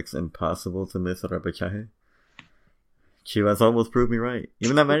stands that it's impossible to miss a repechaje. Chivas almost proved me right.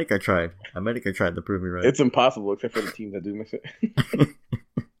 Even America tried. America tried to prove me right. It's impossible except for the teams that do miss it.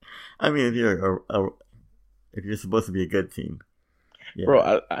 I mean, if you're supposed to be a good team. Yeah.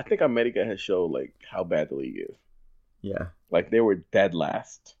 Bro, I think America has showed like how bad the league is. Yeah. Like they were dead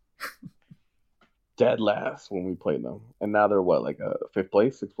last. Dead last when we played them. And now they're what, like 5th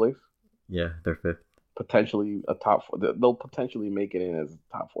place, 6th place? Yeah, they're 5th. Potentially a top 4. They'll potentially make it in as a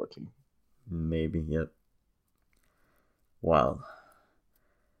top 4 team. Maybe, yep. Wow.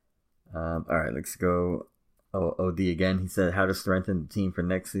 All right, let's go. OD again. He said how to strengthen the team for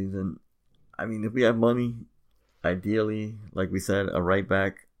next season. I mean, if we have money, ideally, like we said, a right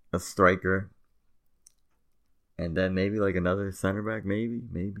back, a striker, and then maybe like another center back, maybe.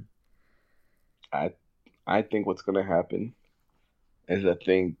 I think what's gonna happen is I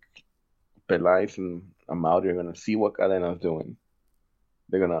think Peláez and Amauri are gonna see what Cadena's doing.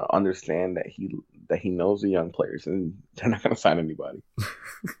 They're gonna understand that he knows the young players, and they're not gonna sign anybody.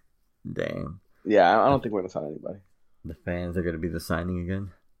 Damn. Yeah, I don't think we're gonna sign anybody. The fans are gonna be the signing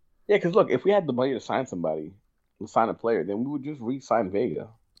again. Yeah, because look, if we had the money to sign somebody, to sign a player, then we would just re-sign Vega.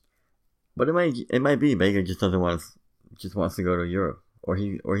 But it might be Vega just wants to go to Europe, or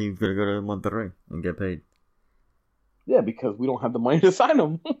he's gonna go to Monterrey and get paid. Yeah, because we don't have the money to sign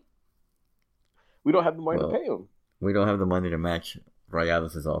him. We don't have the money to pay him. We don't have the money to match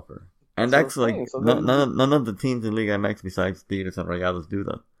Rayados' offer. And that's like none of the teams in Liga MX besides Tigres and Rayados do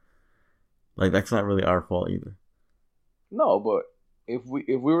that. Like that's not really our fault either. No, but if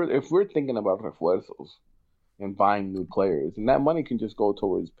we're thinking about refuerzos and buying new players, and that money can just go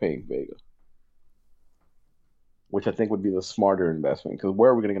towards paying Vega, which I think would be the smarter investment. Because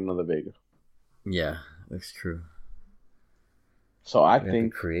where are we going to get another Vega? Yeah, that's true. So I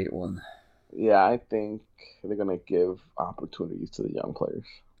think create one. Yeah, I think they're gonna give opportunities to the young players.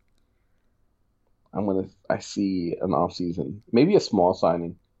 I see an off season, maybe a small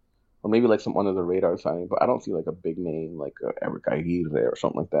signing, or maybe like some under the radar signing, but I don't see like a big name like Eric Aguirre or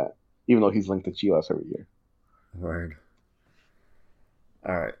something like that. Even though he's linked to Chivas every year. Word.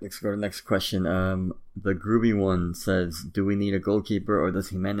 All right, let's go to the next question. The Groovy one says, "Do we need a goalkeeper, or does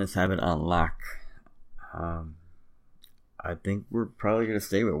Jimenez have it on lock?" Um, I think we're probably gonna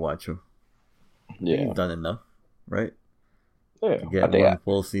stay with Wacho. Yeah, He's done enough, right? yeah. To get one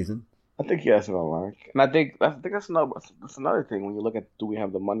full season. I think he has it on lock, and I think that's another thing when you look at do we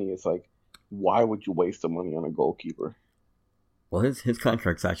have the money? It's like, why would you waste the money on a goalkeeper? Well, his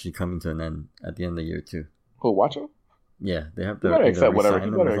contract's actually coming to an end at the end of the year too. Who Watcho? Yeah, they have He to better either accept whatever.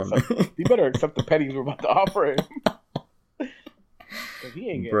 resign him or something. He better accept the pennies we're about to offer him. 'Cause he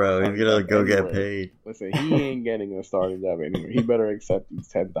ain't getting Bro, he's gonna go anywhere. get paid. Listen, he ain't getting a starting job anywhere. He better accept these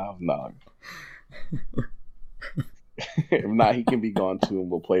 $10,000. If not, he can be gone too, and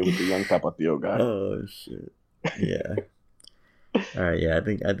we'll play with the young Tapatio guy. Oh shit! Yeah. All right. Yeah, I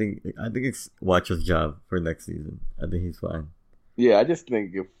think it's Watcho's job for next season. I think he's fine. Yeah, I just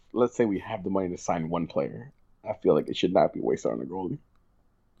think if let's say we have the money to sign one player, I feel like it should not be wasted on a goalie.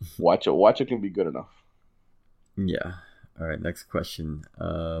 Watcho can be good enough. Yeah. All right. Next question.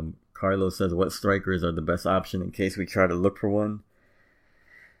 Carlos says, "What strikers are the best option in case we try to look for one?"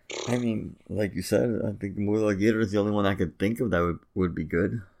 I mean, like you said, I think Mula Aguirre is the only one I could think of that would be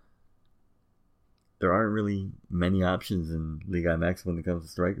good. There aren't really many options in Liga MX when it comes to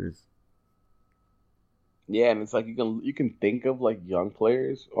strikers. Yeah, and it's like you can think of like young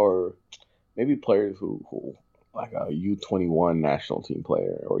players or maybe players who like a U21 national team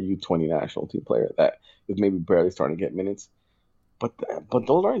player or U20 national team player that is maybe barely starting to get minutes. But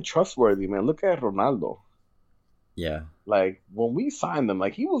those aren't trustworthy, man. Look at Ronaldo. Yeah. Like when we signed him,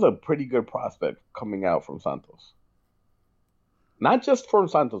 like he was a pretty good prospect coming out from Santos. Not just from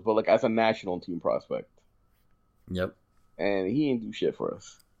Santos, but like as a national team prospect. Yep. And he ain't do shit for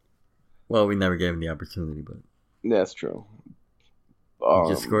us. Well, we never gave him the opportunity, but that's true. He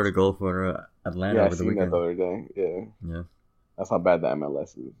just scored a goal for Atlanta over the weekend. That the other day. Yeah. Yeah. That's how bad the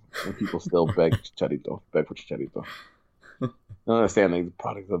MLS is. And people still beg for Chicharito. I don't understand the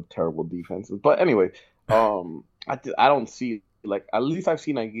product of terrible defenses. But anyway, I don't see, like, at least I've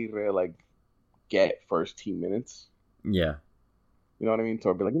seen Aguirre, like, get first team minutes. Yeah. You know what I mean? So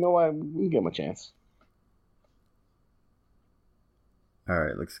I'll be like, you know what? We can give him a chance. All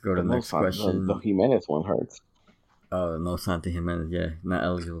right, let's go to the next question. The Jimenez one hurts. Oh, no Santi Jimenez. Yeah, not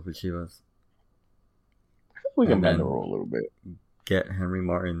eligible for Chivas. We can bend the rule a little bit. Get Henry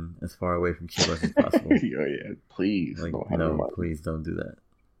Martin as far away from Chivas as possible. Yeah, please. Like, please don't do that.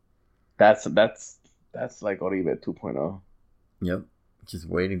 That's like Oribe 2.0. Yep, just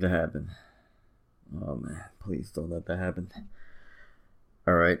waiting to happen. Oh man, please don't let that happen.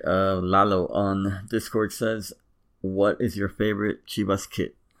 All right, Lalo on Discord says, "What is your favorite Chivas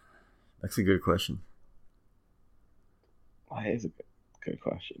kit?" That's a good question. That is a good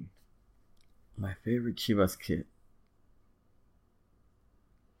question. My favorite Chivas kit.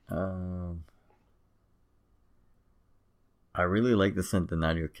 I really like the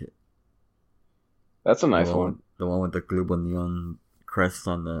Centenario kit. That's a nice one. The one with the Club Union crest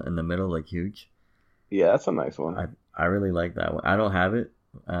in the middle, like huge. Yeah, that's a nice one. I really like that one. I don't have it.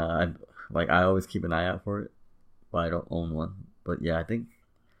 I always keep an eye out for it, but I don't own one. But yeah, I think.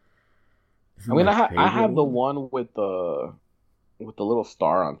 I have the one with the little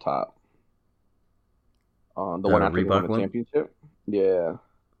star on top. The one after Reebok the championship. Yeah.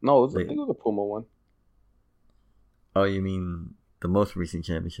 No, I think it was a Puma one. Oh, you mean the most recent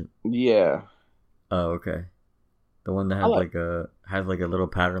championship? Yeah. Oh, okay. The one that has like a little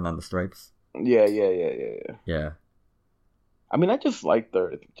pattern on the stripes. Yeah. Yeah. I mean, I just like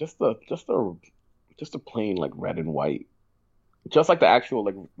the plain like red and white, just like the actual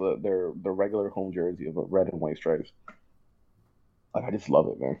like the regular home jersey of red and white stripes. Like I just love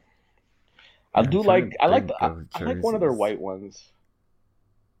it, man. I like one of their white ones.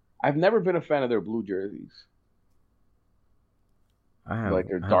 I've never been a fan of their blue jerseys. I have like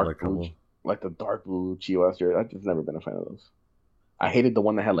their dark blue, like the dark blue Chivas jersey. I've just never been a fan of those. I hated the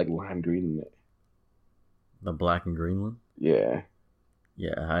one that had like lime green in it. The black and green one? Yeah.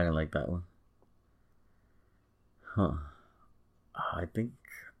 Yeah, I didn't like that one. Huh. I think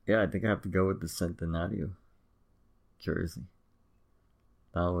I have to go with the Centenario jersey.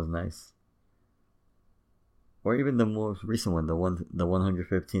 That was nice. Or even the most recent one, the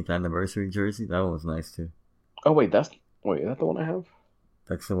 115th anniversary jersey. That one was nice too. Oh wait, is that the one I have?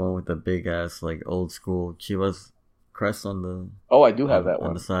 That's the one with the big ass like old school Chivas crest on the. Oh, I do have that one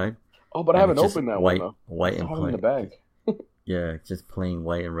on the side. Oh, but I haven't opened that one though. White and plain in the bag. Yeah, just plain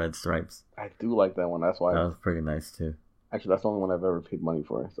white and red stripes. I do like that one. That's why that was pretty nice too. Actually, that's the only one I've ever paid money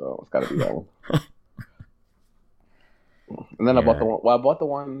for, so it's got to be that one. And then I bought the one. Well, I bought the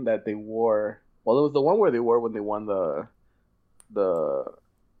one that they wore. Well, it was the one where they wore when they won the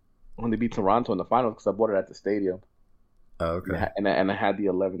when they beat Toronto in the finals because I bought it at the stadium. Oh, And okay. I had the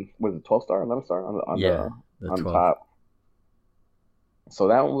 11, what is it, 12 star, 11 star Yeah, the on 12. top. So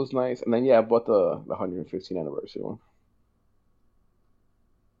that one was nice. And then yeah, I bought the 115th anniversary one.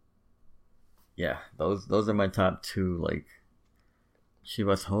 Yeah, those are my top two like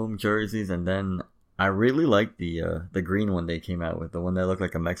Chivas home jerseys, and then I really like the green one they came out with, the one that looked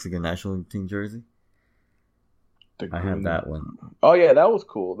like a Mexican national team jersey. The I have green. that one. Oh yeah, that was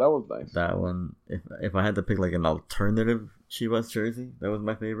cool. That was nice. That one. If I had to pick like an alternative Chivas jersey, that was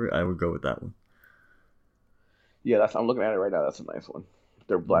my favorite. I would go with that one. Yeah, that's I'm looking at it right now. That's a nice one.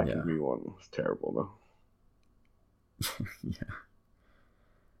 Their black and Yeah, green one was terrible though. yeah.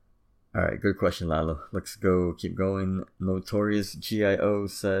 All right, good question, Lalo. Let's go. Keep going. Notorious GIO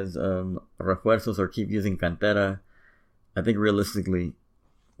says, refuerzos or keep using cantera. I think realistically,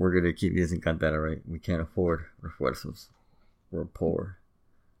 we're gonna keep using cantera, right? We can't afford refuerzos. We're poor.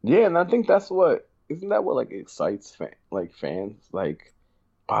 Yeah, and I think that's what isn't that what like excites fans like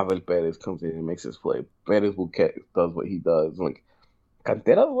Pavel Perez comes in and makes his play. Perez Buquet does what he does. Like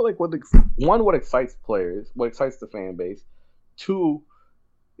Cantera, what excites players, what excites the fan base. Two,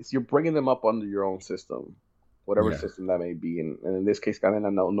 is you're bringing them up under your own system, whatever Yeah, system that may be. And in this case,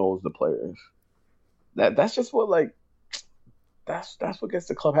 Cantera knows the players. That's just what like that's what gets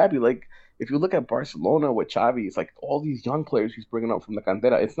the club happy. Like if you look at Barcelona with Xavi, it's like all these young players he's bringing up from the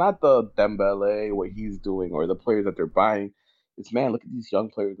cantera. It's not the Dembele what he's doing or the players that they're buying. It's man, look at these young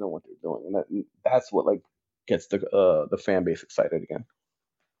players know what they're doing, and that's what like gets the fan base excited again.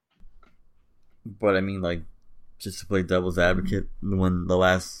 but I mean, like, just to play devil's advocate, when the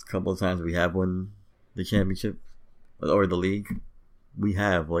last couple of times we have won the championship or the league, we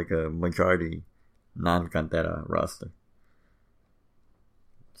have like a majority non-cantera roster.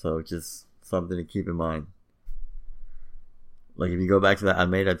 So just something to keep in mind. Like if you go back to the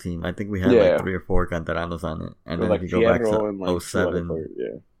Almeida team, I think we had like Yeah, 3 or 4 canteranos on it. And with then if like you go back Fierro to and like two other '07, players.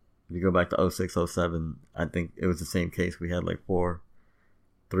 Yeah, if you go back to '06, '07, I think it was the same case. We had like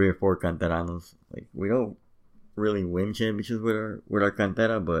 3 or 4 canteranos. Like we don't really win championships with our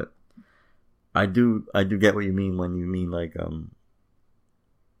cantera, but I do get what you mean when you mean like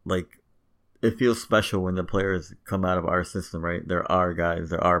it feels special when the players come out of our system, right? They're our guys,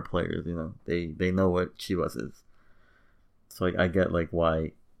 they're our players, you know. They know what Chivas is. So like I get like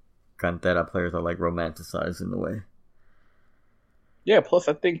why cantera players are like romanticized in a way. yeah. Plus,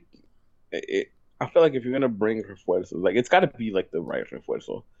 I think I feel like if you're gonna bring refuerzos, like it's got to be like the right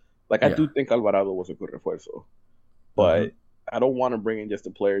refuerzo. Like I Yeah. do think Alvarado was a good refuerzo. Mm-hmm. But I don't want to bring in just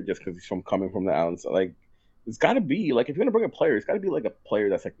a player just because he's from coming from the outside. Like it's got to be like if you're gonna bring a player, it's got to be like a player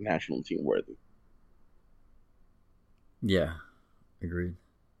that's like national team worthy. Yeah. Agreed.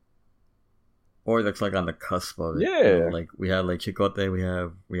 Or that's like on the cusp of it. You know, Yeah, like we have like Chicote, we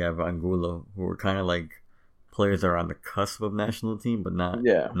have Angulo, who are kind of like players that are on the cusp of national team, but not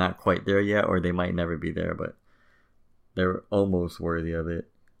yeah. not quite there yet, or they might never be there, but they're almost worthy of it.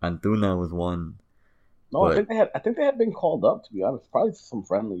 Antuna was one, No, but I think they had been called up to be honest, probably to some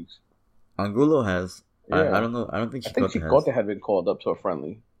friendlies. Angulo has. I Yeah, don't know. I don't think I think Chicote has. Chicote had been called up to a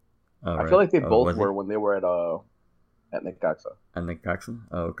friendly. Oh I feel right. like they Oh both was he? were when they were at Necaxa. And then Caxton?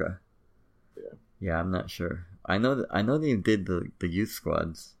 Oh okay. Yeah, Yeah, I'm not sure. I know they did the youth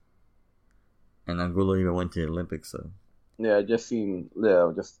squads, and Angulo even went to the Olympics. So. yeah. Just seen.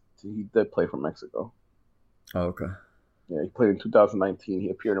 Yeah, just he did play for Mexico. Oh okay. Yeah, he played in 2019. He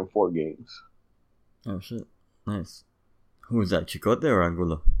appeared in 4 games. Oh shit. Nice. Who was that? Chicote or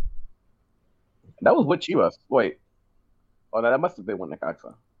Angulo? That was with Chivas. Wait, oh no, that must have been with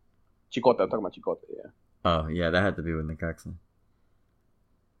Necaxa. Chicote, I'm talking about Chicote. Yeah. Oh yeah, that had to be with Necaxa.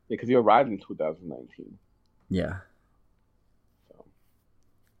 Yeah, because he arrived in 2019. Yeah. So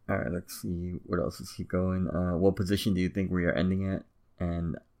All right. Let's see. What else is he going? What position do you think we are ending at,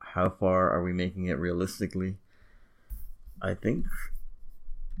 and how far are we making it realistically? I think.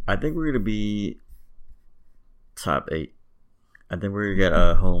 I think we're gonna be top 8. I think we're gonna get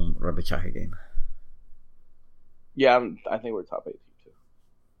a home repechaje game, yeah, I think we're top 8 too.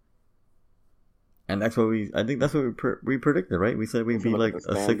 and that's what we. I think that's what we predicted, right? We said we'd If you be look at like the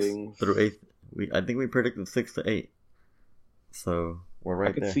a 6th standings, through 8th. I think we predicted 6 to 8. So we're I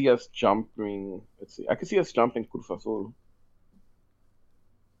right could there. see us jumping. Let's see, I could see us jumping Cruz Azul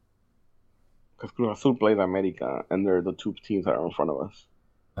because Cruz Azul plays America, and they're the two teams that are in front of us.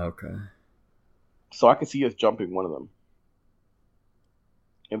 Okay. So I could see us jumping one of them.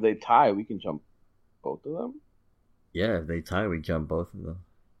 If they tie, we can jump both of them. Yeah, if they tie, we jump both of them.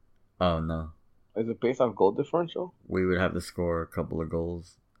 Oh no, Is it based off goal differential? we would have to score a couple of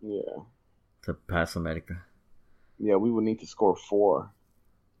goals Yeah, to pass America. yeah, we would need to score 4.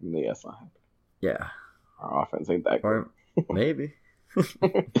 Yeah, that's not happening. Yeah. Our offense ain't that good. Or maybe.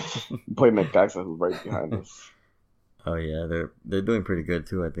 Playing Necaxa, who's right behind us. Oh yeah, they're doing pretty good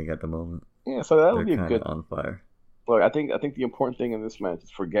too. I think at the moment Yeah, so that'll they're be a kind of good. on fire. Look, I think the important thing in this match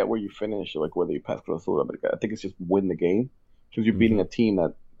is forget where you finish, like whether you pass Cruz Azul. But I think it's just win the game because you're beating Hmm. a team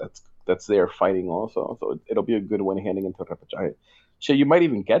that's there fighting also. So it'll be a good win heading into repechaje. Shit, you might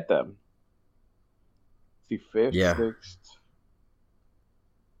even get them. See, fifth, Yeah, sixth.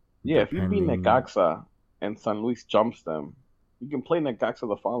 Yeah, if you beat depending. Necaxa and San Luis jumps them, you can play Necaxa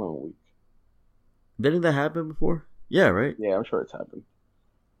the following week. Didn't that happen before? Yeah, right. Yeah, I'm sure it's happened.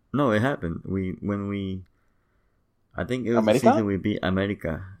 No, it happened. I think it was the America? season we beat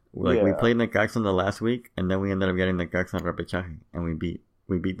America. Like we Yeah. played Necaxa the last week, and then we ended up getting Necaxa in repechaje, and we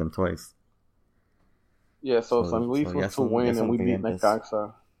beat them twice. Yeah, so So San Luis was to ya win and son we beat clientes.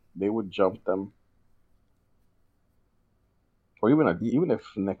 Necaxa, they would jump them. Or You, even if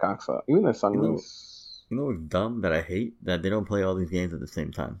Necaxa, even if San you know, Luis. you know what's dumb that I hate that they don't play all these games at the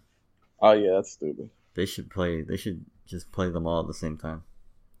same time. Oh yeah, that's stupid. They should play. They should just play them all at the same time.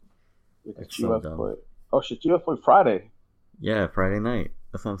 Because It's so Chivas dumb. play. Oh shit, Chivas play Friday. Yeah, Friday night.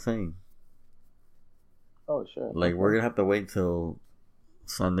 That's what I'm saying. Oh shit. Like we're Okay. gonna have to wait till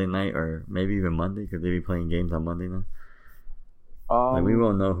Sunday night or maybe even Monday because they be playing games on Monday now. Like we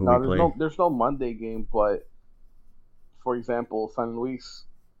won't know who we No, play. there's no Monday game, but for example, San Luis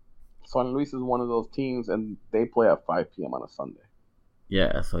is one of those teams, and they play at 5 p.m. on a Sunday.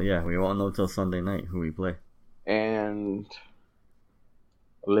 Yeah, so yeah, we won't know till Sunday night who we play. And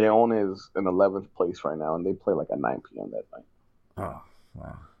Leon is in 11th place right now, and they play like at 9 p.m. that night. Oh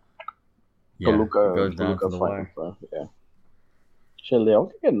wow. Yeah, it goes down to Toluca's the fighting wire. for yeah. Shit, Leon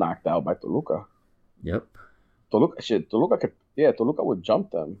could get knocked out by Toluca. Yep. Toluca would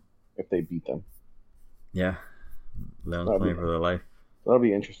jump them if they beat them. Yeah. Leon's That'd be playing for their life. that'll be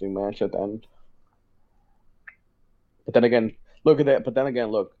an interesting match at the end. But then again, look at that. But then again,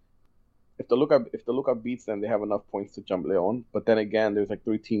 look, if Toluca beats them, they have enough points to jump Leon. But then again, there's like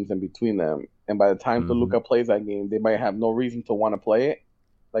three teams in between them, and by the time Hmm. Toluca plays that game, they might have no reason to want to play it.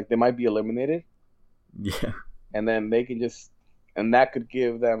 Like they might be eliminated, Yeah. and then they can just, and that could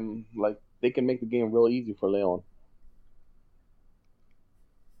give them like they can make the game real easy for Leon.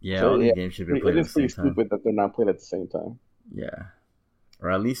 Yeah, So all yeah, these games should be it played at is the pretty same time. stupid that they're not played at the same time. Yeah.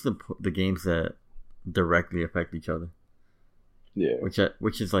 Or at least the games that directly affect each other, Yeah.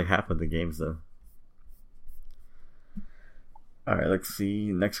 which is like half of the games though. All right, let's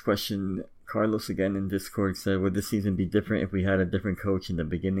see. Next question. Carlos again in Discord said, "Would this season be different if we had a different coach in the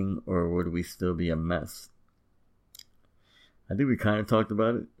beginning, or would we still be a mess?" I think we kind of talked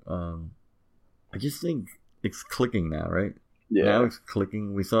about it. I just think it's clicking now, right? Now Yeah. it's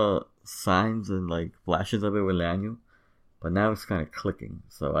clicking. We saw signs and like flashes of it with Leaño, but now it's kind of clicking.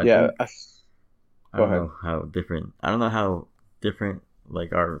 So I Yeah. think I Go don't ahead. know how different. I don't know how different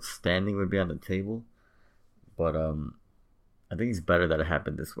like our standing would be on the table, but I think it's better that it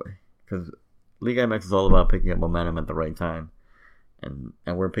happened this way because Liga MX is all about picking up momentum at the right time, and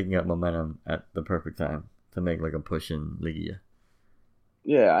we're picking up momentum at the perfect time to make like a push in Liga.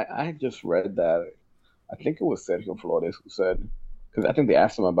 Yeah, I just read that. I think it was Sergio Flores who said, because I think they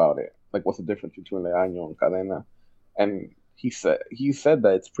asked him about it, like what's the difference between Leaño and Cadena, and he said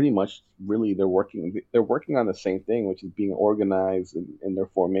that it's pretty much really they're working on the same thing, which is being organized in their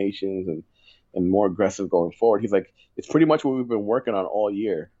formations and more aggressive going forward. He's like, it's pretty much what we've been working on all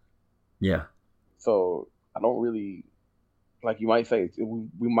year. Yeah, So I don't really like you might say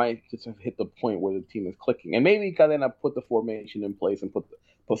we might just have hit the point where the team is clicking, and maybe Cadena put the formation in place and put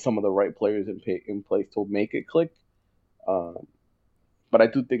some of the right players in place to make it click. Um, but I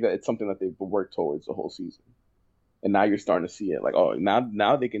do think that it's something that they've worked towards the whole season, and now you're starting to see it. Like, oh,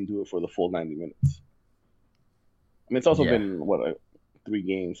 now they can do it for the full 90 minutes. I mean, it's also yeah, been what 3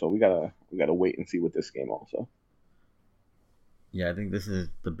 games, so we gotta wait and see with this game also. yeah. I think this is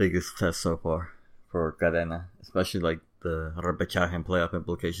the biggest test so far for Cadena, especially like the repechaje and playoff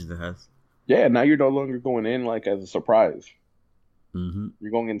implications it has. Yeah, now you're no longer going in like as a surprise. Mm-hmm.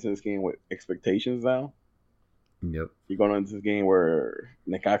 You're going into this game with expectations now. Yep. You're going into this game where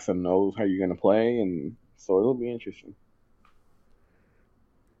Necaxa knows how you're going to play, and so it'll be interesting.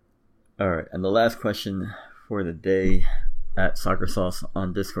 All right, and the last question for the day at Soccer Sauce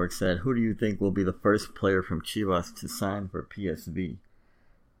on Discord said, "Who do you think will be the first player from Chivas to sign for PSV?"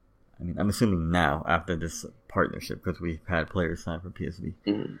 I mean, I'm assuming now after this partnership because we've had players sign for PSV.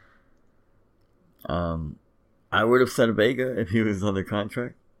 Mm-hmm. I would have said Vega if he was under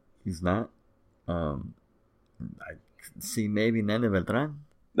contract. He's not. I see maybe Nene Beltran,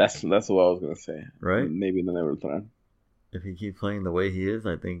 That's what I was going to say. right? Maybe the never plan. if he keeps playing the way he is,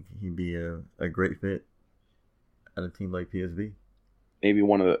 I think he'd be a great fit at a team like PSV. Maybe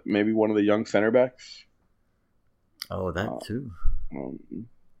one of the young center backs. Oh, that too. Could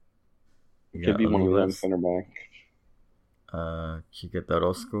be one of the young center back.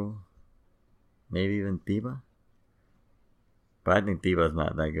 Chiquetarosco. Maybe even Tiba. But I think Tiba's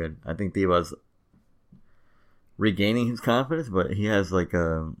not that good. I think Tiba's regaining his confidence, but he has like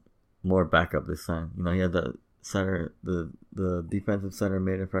a more backup this time. You know, he had the center, the defensive center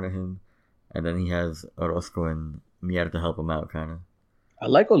made in front of him, and then he has Orozco and Mier to help him out, kind of. I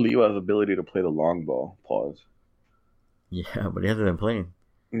like Oliva's ability to play the long ball. Pause. Yeah, but he hasn't been playing.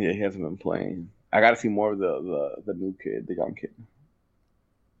 Yeah, he hasn't been playing. I got to see more of the new kid, the young kid.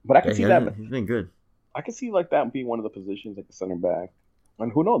 But I can see that. He's been good. I can see like that being one of the positions, like a center back. And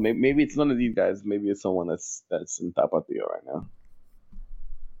who knows? Maybe it's none of these guys. Maybe it's someone that's in Tapatio right now.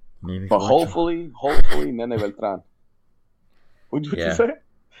 Maybe. But hopefully, Nene Beltran. What did you say?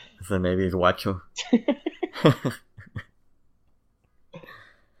 So maybe it's Guacho.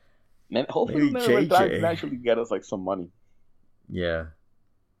 Hopefully, Nene Beltran can actually get us like some money. Yeah.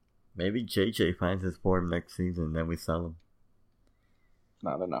 Maybe JJ finds his form next season, then we sell him.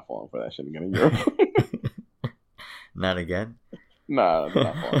 Nah, they're not falling for that shit again in Europe. Not again? Nah, they're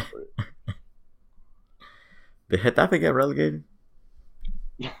not falling for it. Did Getafe get relegated?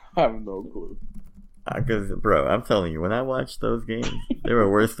 I have no clue. Because, bro, I'm telling you, when I watched those games, they were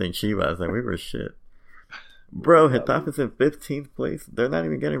worse than Chivas. Like, we were shit. Bro, Getafe's in 15th place. They're not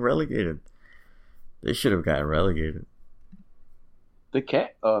even getting relegated. They should have gotten relegated. They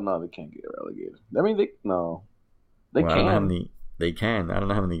can't? Oh, no, they can't get relegated. I mean, They can. They can. I don't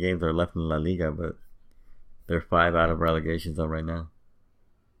know how many games are left in La Liga, but they're 5 out of relegation zone right now.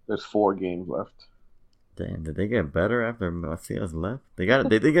 There's 4 games left. Damn, did they get better after Macias left? They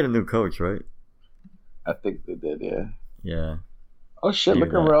did get a new coach, right? I think they did, yeah. Yeah. Oh shit! Look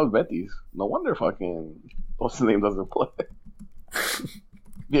at Real Betis. No wonder fucking what's his name doesn't play.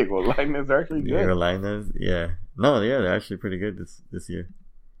 Diego Lainez are actually good. Diego Lainez, yeah. No, yeah, they're actually pretty good this year.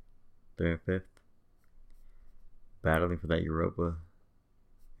 They're in 5th, battling for that Europa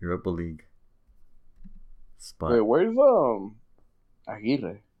League spot. Wait, where's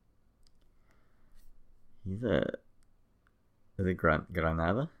Aguirre? He's is it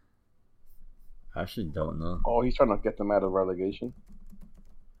Granada? I actually don't know. Oh, he's trying to get them out of relegation.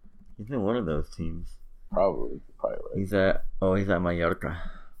 He's in one of those teams. Probably right. He's at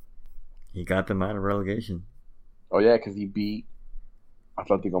Mallorca. He got them out of relegation. Oh yeah, because he beat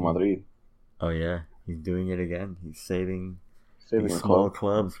Atletico Madrid. Oh yeah, he's doing it again. He's saving these small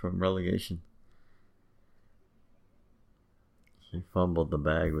clubs from relegation. He fumbled the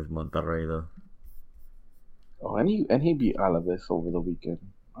bag with Monterrey though. Oh, and he beat Alaves over the weekend.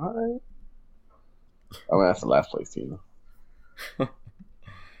 All right. I mean, that's the last place team. All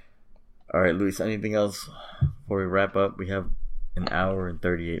right, Luis. Anything else before we wrap up? We have an hour and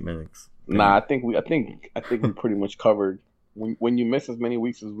 38 minutes. Nah, I think we pretty much covered. When you miss as many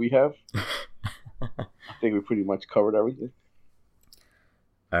weeks as we have, I think we pretty much covered everything.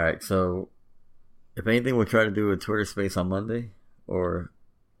 All right. So, if anything, we'll try to do a Twitter space on Monday, or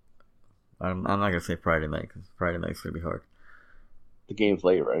I'm not gonna say Friday night because Friday night's gonna be hard. The game's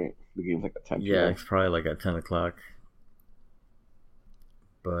late, right? The game's like at 10 p.m. Yeah, it's probably like at 10 o'clock.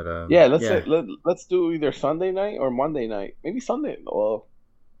 But let's do either Sunday night or Monday night. Maybe Sunday. Well,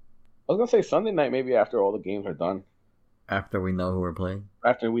 I was gonna say Sunday night. Maybe after all the games are done. After we know who we're playing.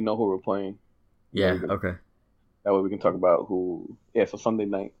 After we know who we're playing. Yeah. Okay. That way we can talk about who. Yeah. So Sunday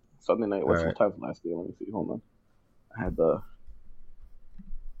night. What's the time's last game? Let me see. Hold on. I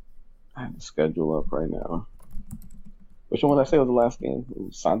had the schedule up right now. Which one did I say was the last game? It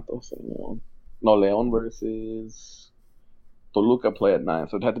was Santos and Leon. No, Leon versus Toluca play at 9,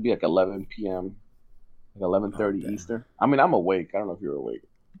 so it had to be like 11 p.m., like 11:30 Eastern. I mean, I'm awake. I don't know if you're awake.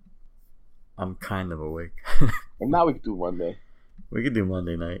 I'm kind of awake. And now we could do Monday. We could do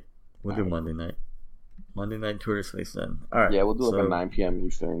Monday night. We'll do Monday night. Monday night Twitter space then. All right. Yeah, we'll do like a 9 p.m.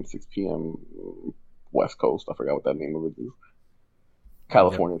 Eastern, 6 p.m. West Coast. I forgot what that name of it is.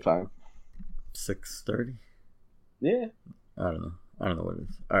 California time. 6:30. Yeah. I don't know what it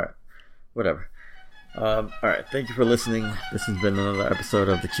is. All right. Whatever. All right. Thank you for listening. This has been another episode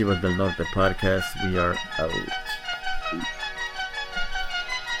of the Chivas del Norte podcast. We are out.